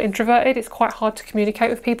anxious or introverted, it's quite hard to communicate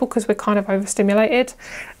with people because we're kind of overstimulated.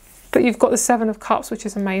 But you've got the 7 of Cups, which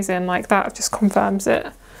is amazing. Like that just confirms it.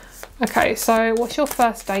 Okay, so what's your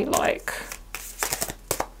first date like?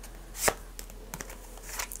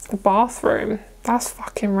 The bathroom. That's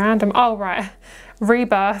fucking random. Oh, right.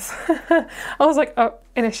 Rebirth. I was like, oh,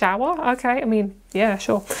 in a shower? Okay, I mean, yeah,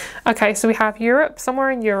 sure. Okay, so we have Europe,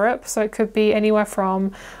 somewhere in Europe. So it could be anywhere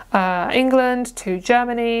from England to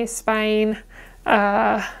Germany, Spain.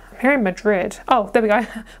 I'm hearing Madrid. Oh, there we go.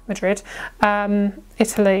 Madrid.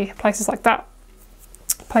 Italy, places like that.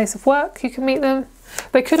 Place of work, you can meet them.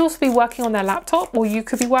 They could also be working on their laptop, or you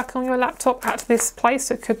could be working on your laptop at this place.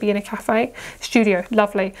 So it could be in a cafe, studio,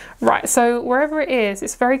 lovely. Right, so wherever it is,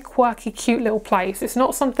 it's a very quirky, cute little place. It's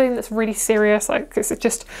not something that's really serious, like it's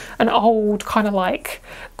just an old kind of like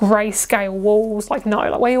grayscale walls. Like no,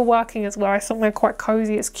 like where you're working is where somewhere quite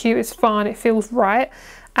cozy, it's cute, it's fun, it feels right.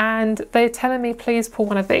 And they're telling me, please pull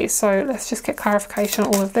one of these. So let's just get clarification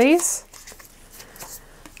on all of these.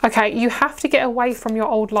 Okay, you have to get away from your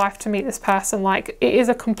old life to meet this person. Like it is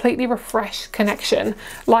a completely refreshed connection.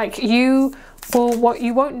 Like you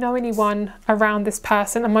won't know anyone around this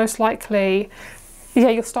person, and most likely, yeah,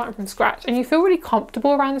 you're starting from scratch. And you feel really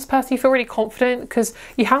comfortable around this person. You feel really confident because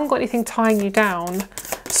you haven't got anything tying you down.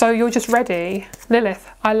 So you're just ready. Lilith,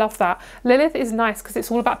 I love that. Lilith is nice because it's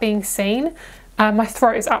all about being seen. My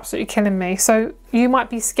throat is absolutely killing me. So you might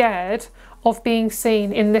be scared of being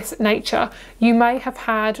seen in this nature. You may have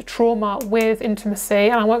had trauma with intimacy,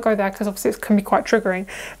 and I won't go there because obviously it can be quite triggering,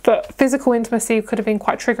 but physical intimacy could have been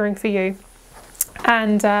quite triggering for you.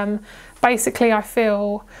 And basically I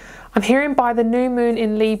feel, I'm hearing by the new moon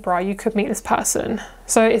in Libra, you could meet this person.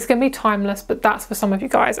 So it's going to be timeless, but that's for some of you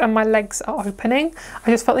guys. And my legs are opening. I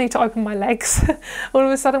just felt the need to open my legs all of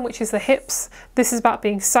a sudden, which is the hips. This is about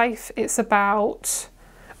being safe. It's about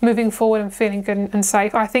moving forward and feeling good and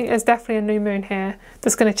safe. I think there's definitely a new moon here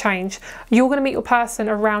that's going to change. You're going to meet your person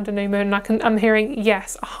around a new moon, and I'm hearing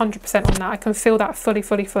yes, 100% on that. I can feel that fully,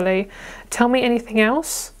 fully, fully. Tell me anything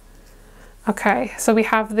else. Okay, so we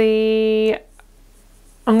have the,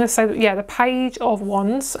 I'm going to say, yeah, the Page of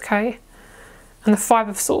Wands, okay, and the 5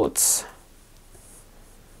 of Swords.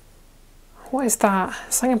 What is that?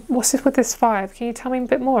 Something, what's this with this 5? Can you tell me a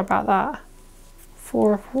bit more about that?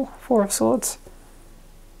 Four of Swords.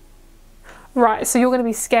 Right, so you're going to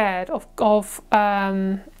be scared of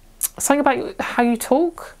something about how you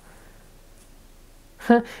talk.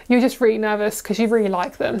 You're just really nervous because you really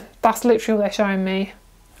like them. That's literally what they're showing me.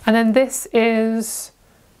 And then this is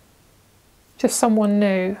just someone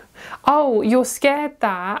new. Oh, you're scared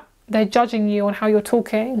that they're judging you on how you're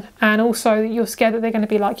talking, and also you're scared that they're going to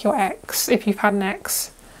be like your ex if you've had an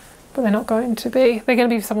ex. But they're not going to be. They're going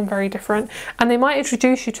to be someone very different. And they might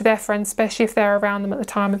introduce you to their friends, especially if they're around them at the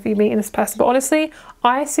time of you meeting this person. But honestly,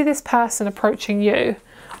 I see this person approaching you.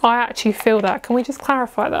 I actually feel that. Can we just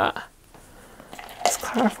clarify that? Let's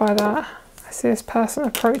clarify that. I see this person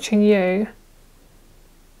approaching you.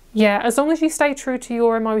 Yeah, as long as you stay true to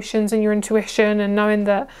your emotions and your intuition, and knowing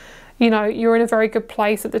that, you know, you're in a very good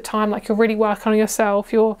place at the time, like you're really working on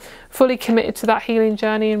yourself, you're fully committed to that healing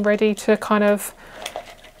journey and ready to kind of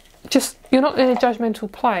just, you're not in a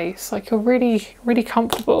judgmental place, like you're really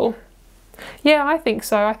comfortable. Yeah, I think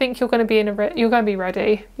so. I think you're going to be you're going to be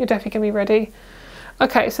ready. You're definitely going to be ready.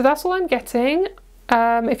 Okay, so that's all I'm getting.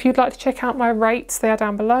 If you'd like to check out my rates, they are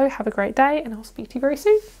down below. Have a great day, and I'll speak to you very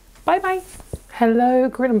soon. Bye bye. Hello,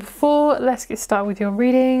 grid number 4. Let's get started with your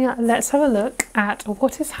reading. Let's have a look at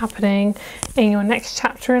what is happening in your next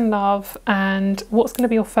chapter in love, and what's going to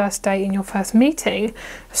be your first date in your first meeting.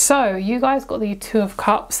 So you guys got the Two of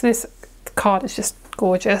Cups. This card is just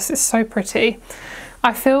gorgeous. It's so pretty.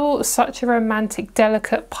 I feel such a romantic,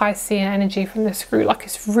 delicate Piscean energy from this fruit. Like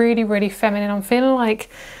it's really feminine. I'm feeling like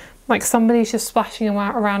somebody's just splashing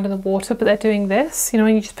around in the water, but they're doing this, you know,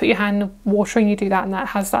 and you just put your hand in the water and you do that, and that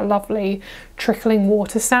has that lovely trickling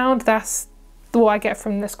water sound. That's what I get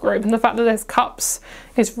from this group. And the fact that there's cups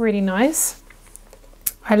is really nice.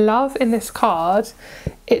 I love in this card,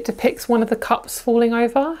 it depicts one of the cups falling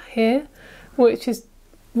over here, which is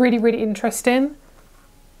really interesting,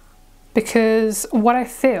 because what I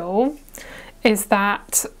feel is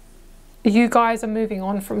that you guys are moving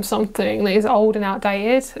on from something that is old and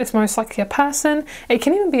outdated. It's most likely a person. It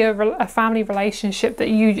can even be a family relationship that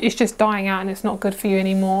it's just dying out and it's not good for you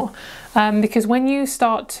anymore. Because when you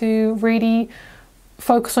start to really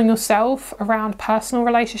focus on yourself around personal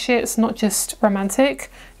relationships, not just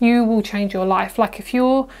romantic, you will change your life. Like if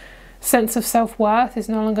your sense of self-worth is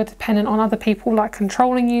no longer dependent on other people, like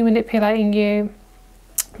controlling you, manipulating you,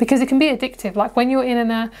 because it can be addictive. Like when you're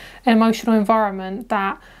in an emotional environment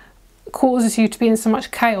that causes you to be in so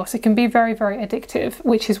much chaos, it can be very addictive,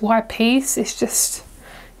 which is why peace is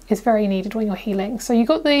very needed when you're healing. So you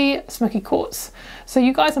got the smoky quartz. So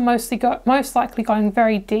you guys are most likely going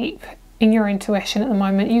very deep in your intuition at the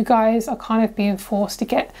moment. You guys are kind of being forced to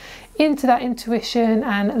get into that intuition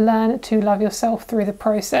and learn to love yourself through the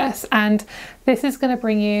process. And this is going to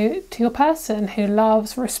bring you to your person who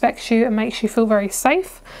loves, respects you, and makes you feel very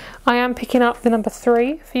safe. I am picking up the number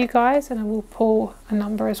 3 for you guys, and I will pull a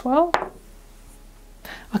number as well.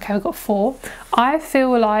 Okay, we've got 4. I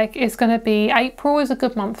feel like it's going to be, April is a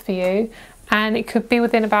good month for you, and it could be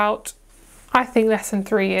within about, I think, less than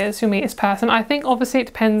 3 years you'll meet this person. I think obviously it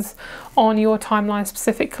depends on your timeline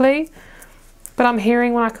specifically, but I'm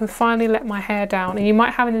hearing when I can finally let my hair down. And you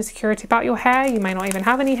might have an insecurity about your hair, you may not even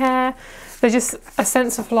have any hair. There's just a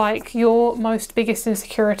sense of like your biggest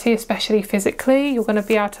insecurity, especially physically, you're going to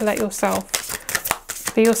be able to let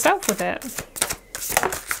yourself be yourself with it.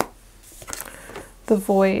 The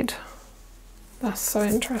Void. That's so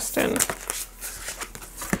interesting.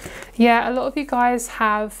 Yeah, a lot of you guys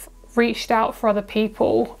have reached out for other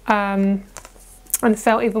people and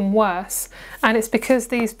felt even worse. And it's because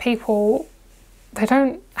these people, they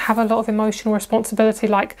don't have a lot of emotional responsibility.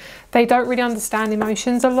 Like they don't really understand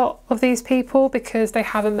emotions, a lot of these people, because they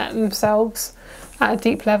haven't met themselves at a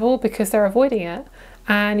deep level, because they're avoiding it.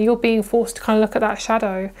 And you're being forced to kind of look at that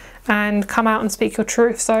shadow and come out and speak your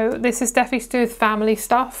truth. So this is definitely to do with family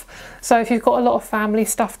stuff. So if you've got a lot of family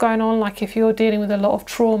stuff going on, like if you're dealing with a lot of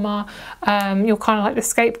trauma, you're kind of like the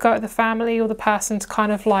scapegoat of the family, or the person to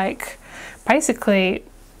kind of like basically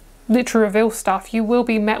literally reveal stuff, you will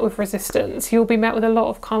be met with resistance. You'll be met with a lot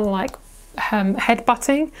of kind of like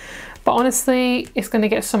headbutting. But honestly, it's going to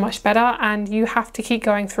get so much better, and you have to keep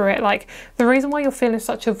going through it. Like the reason why you're feeling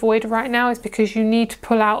such a void right now is because you need to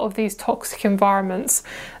pull out of these toxic environments.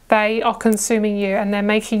 They are consuming you, and they're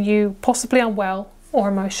making you possibly unwell or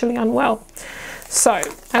emotionally unwell. So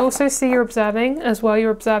I also see you're observing as well.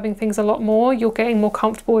 You're observing things a lot more. You're getting more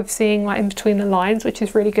comfortable with seeing like in between the lines, which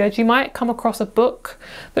is really good. You might come across a book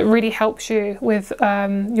that really helps you with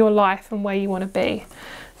your life and where you want to be.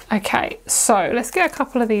 Okay, so let's get a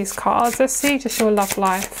couple of these cards. Let's see just your love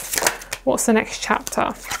life. What's the next chapter?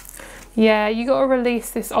 Yeah, you got to release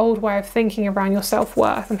this old way of thinking around your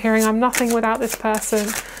self-worth. I'm hearing I'm nothing without this person.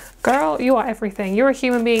 Girl, you are everything. You're a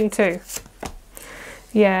human being too.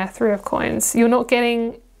 Yeah, 3 of coins. You're not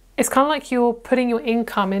getting, it's kind of like you're putting your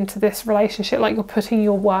income into this relationship, like you're putting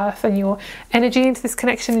your worth and your energy into this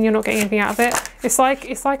connection, and you're not getting anything out of it. It's like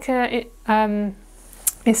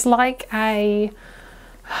a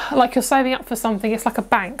like you're saving up for something. It's like a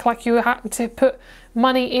bank, like you have to put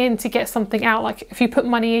money in to get something out. Like if you put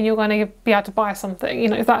money in, you're going to be able to buy something, you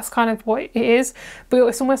know, that's kind of what it is. But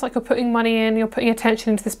it's almost like you're putting money in, you're putting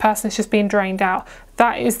attention into this person, it's just being drained out.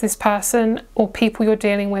 That is this person or people you're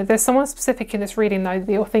dealing with. There's someone specific in this reading though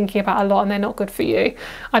that you're thinking about a lot and they're not good for you.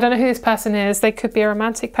 I don't know who this person is. They could be a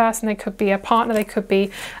romantic person, they could be a partner, they could be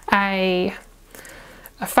a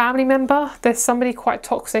family member. There's somebody quite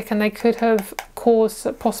toxic and they could have caused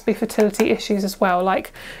possibly fertility issues as well.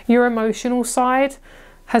 Like your emotional side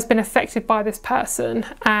has been affected by this person,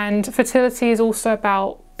 and fertility is also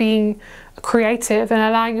about being creative and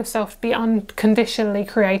allowing yourself to be unconditionally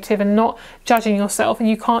creative and not judging yourself, and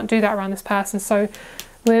you can't do that around this person. So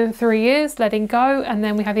within 3 years, letting go, and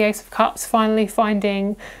then we have the Ace of Cups, finally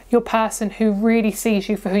finding your person who really sees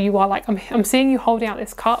you for who you are. Like I'm seeing you holding out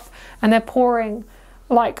this cup and they're pouring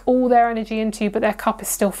like all their energy into you, but their cup is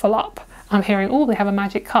still full up. I'm hearing, oh, they have a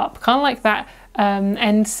magic cup, kind of like that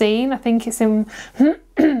end scene. I think it's in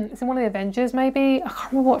it's in one of the Avengers, maybe. I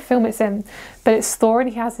can't remember what film it's in, but it's Thor and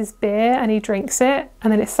he has his beer and he drinks it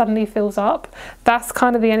and then it suddenly fills up. That's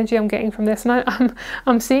kind of the energy I'm getting from this. And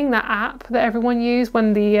I'm seeing that app that everyone used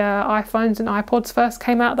when the iPhones and iPods first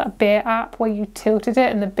came out, that beer app where you tilted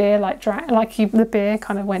it and the beer like the beer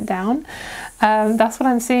kind of went down. That's what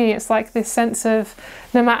I'm seeing. It's like this sense of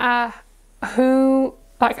no matter who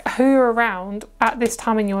you're around at this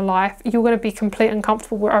time in your life, you're going to be completely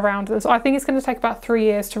uncomfortable around them. So I think it's going to take about 3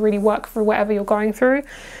 years to really work through whatever you're going through.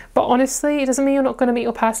 But honestly, it doesn't mean you're not going to meet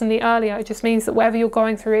your person any earlier. It just means that whatever you're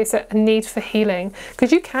going through is a need for healing,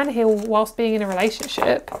 because you can heal whilst being in a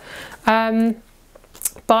relationship.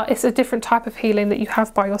 But it's a different type of healing that you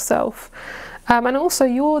have by yourself. And also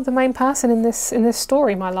you're the main person in this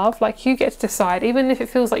story, my love. Like you get to decide. Even if it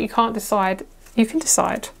feels like you can't decide, you can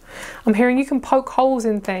decide. I'm hearing you can poke holes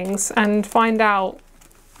in things and find out,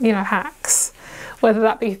 you know, hacks, whether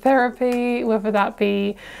that be therapy, whether that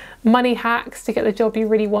be money hacks to get the job you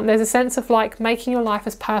really want. There's a sense of like making your life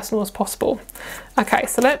as personal as possible. Okay,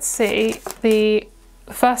 so let's see the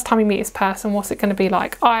first time you meet this person, what's it going to be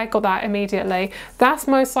like? I got that immediately. That's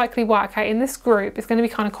most likely why. Okay, in this group it's going to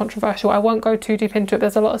be kind of controversial. I won't go too deep into it.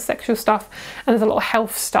 There's a lot of sexual stuff and there's a lot of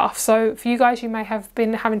health stuff. So for you guys, you may have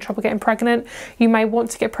been having trouble getting pregnant, you may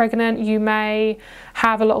want to get pregnant, you may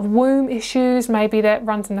have a lot of womb issues, maybe that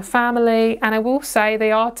runs in the family. And I will say,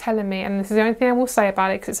 they are telling me, and this is the only thing I will say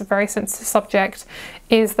about it because it's a very sensitive subject,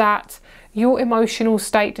 is that your emotional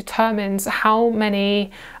state determines how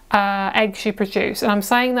many eggs you produce. And I'm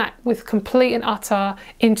saying that with complete and utter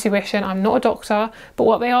intuition. I'm not a doctor, but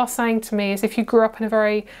what they are saying to me is if you grew up in a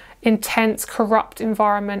very intense, corrupt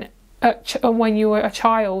environment when you were a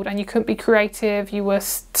child and you couldn't be creative, you were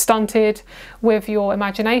stunted with your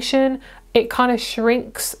imagination, it kind of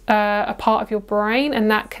shrinks a part of your brain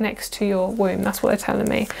and that connects to your womb. That's what they're telling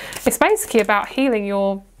me. It's basically about healing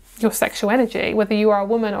your sexual energy, whether you are a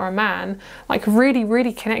woman or a man, like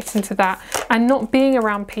really connecting to that and not being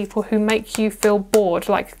around people who make you feel bored,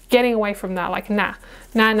 like getting away from that, like nah.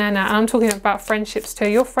 And I'm talking about friendships too.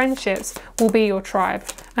 Your friendships will be your tribe,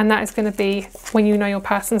 and that is going to be when you know your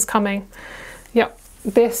person's coming. Yep,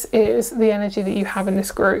 this is the energy that you have in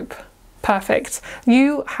this group. Perfect.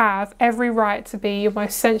 You have every right to be your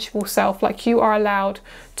most sensual self. Like you are allowed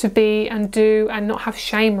to be and do and not have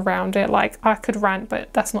shame around it. Like I could rant,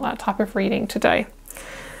 but that's not that type of reading today.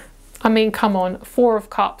 I mean, come on, 4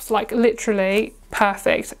 of Cups, like literally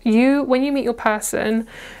perfect. When you meet your person,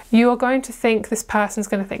 you are going to think this person's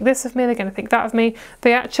going to think this of me, they're going to think that of me.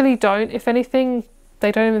 They actually don't. If anything,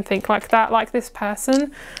 they don't even think like that. Like this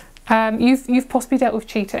person, you've possibly dealt with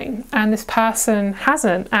cheating and this person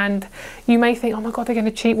hasn't, and you may think, oh my god, they're going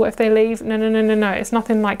to cheat, what if they leave? No, it's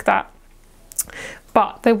nothing like that.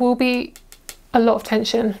 But there will be a lot of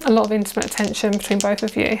tension, a lot of intimate tension between both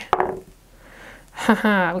of you.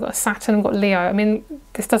 Haha, we've got Saturn, we've got Leo. I mean,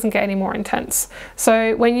 this doesn't get any more intense.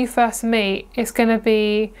 So when you first meet, it's going to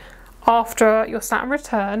be after your Saturn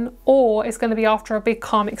return, or it's going to be after a big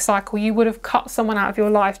karmic cycle. You would have cut someone out of your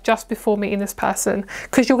life just before meeting this person,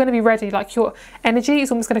 because you're going to be ready. Like your energy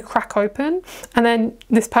is almost going to crack open, and then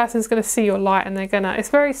this person's going to see your light and they're going to, it's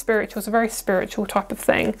very spiritual. It's a very spiritual type of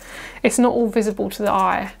thing. It's not all visible to the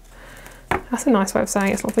eye. That's a nice way of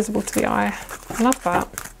saying it's not visible to the eye. I love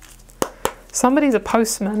that. Somebody's a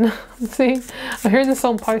postman. See, I'm hearing the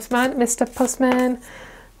song Postman, Mr. Postman.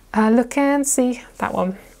 Look and see, that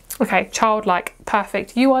one. Okay, childlike,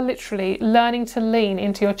 perfect. You are literally learning to lean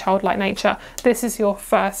into your childlike nature. This is your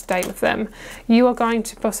first date with them. You are going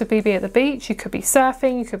to possibly be at the beach. You could be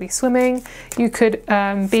surfing, you could be swimming, you could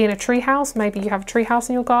be in a tree house. Maybe you have a tree house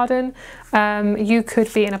in your garden. You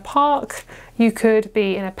could be in a park. You could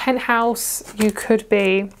be in a penthouse. You could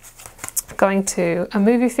be going to a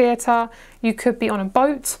movie theatre. You could be on a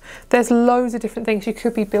boat. There's loads of different things. You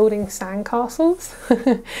could be building sandcastles.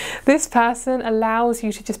 This person allows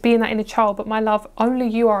you to just be in that inner child, but my love, only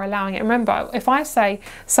you are allowing it. Remember, if I say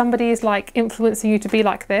somebody is like influencing you to be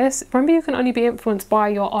like this, remember you can only be influenced by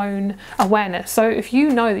your own awareness. So if you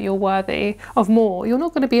know that you're worthy of more, you're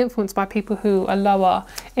not going to be influenced by people who are lower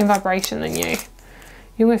in vibration than you.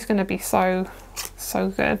 You're just going to be so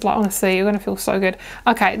good. Like, honestly, you're going to feel so good.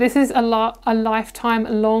 Okay, this is a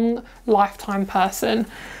long lifetime person.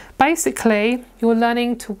 Basically, you're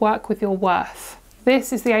learning to work with your worth.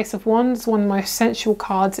 This is the Ace of Wands, one of the most sensual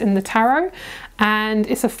cards in the tarot, and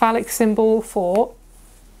it's a phallic symbol for,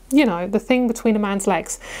 you know, the thing between a man's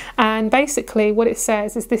legs. And basically what it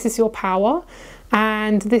says is this is your power,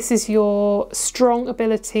 and this is your strong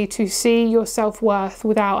ability to see your self-worth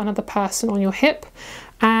without another person on your hip.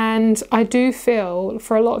 And I do feel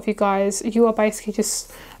for a lot of you guys, you are basically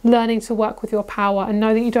just learning to work with your power and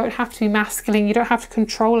know that you don't have to be masculine, you don't have to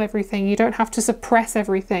control everything, you don't have to suppress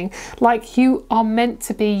everything. Like, you are meant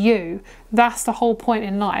to be you. That's the whole point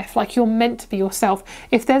in life. Like, you're meant to be yourself.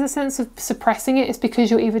 If there's a sense of suppressing it, it's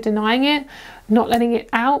because you're either denying it, not letting it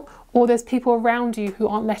out, or there's people around you who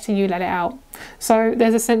aren't letting you let it out. So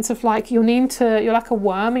there's a sense of like, you're like a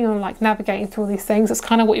worm, and you're like navigating through all these things. That's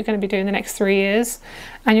kind of what you're going to be doing the next 3 years.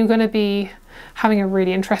 And you're going to be having a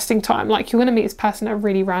really interesting time. Like, you're going to meet this person at a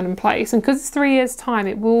really random place. And because it's 3 years time,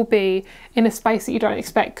 it will be in a space that you don't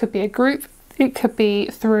expect. Could be a group. It could be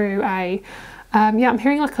through a, yeah, I'm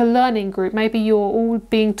hearing like a learning group. Maybe you're all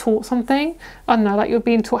being taught something. I don't know, like you're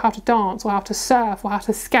being taught how to dance or how to surf or how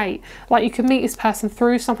to skate. Like, you could meet this person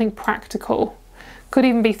through something practical. Could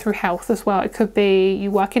even be through health as well. It could be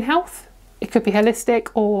you work in health. It could be holistic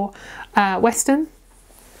or Western.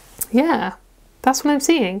 Yeah, that's what I'm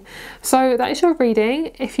seeing. So that is your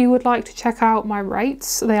reading. If you would like to check out my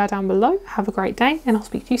rates, they are down below. Have a great day, and I'll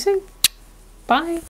speak to you soon. Bye.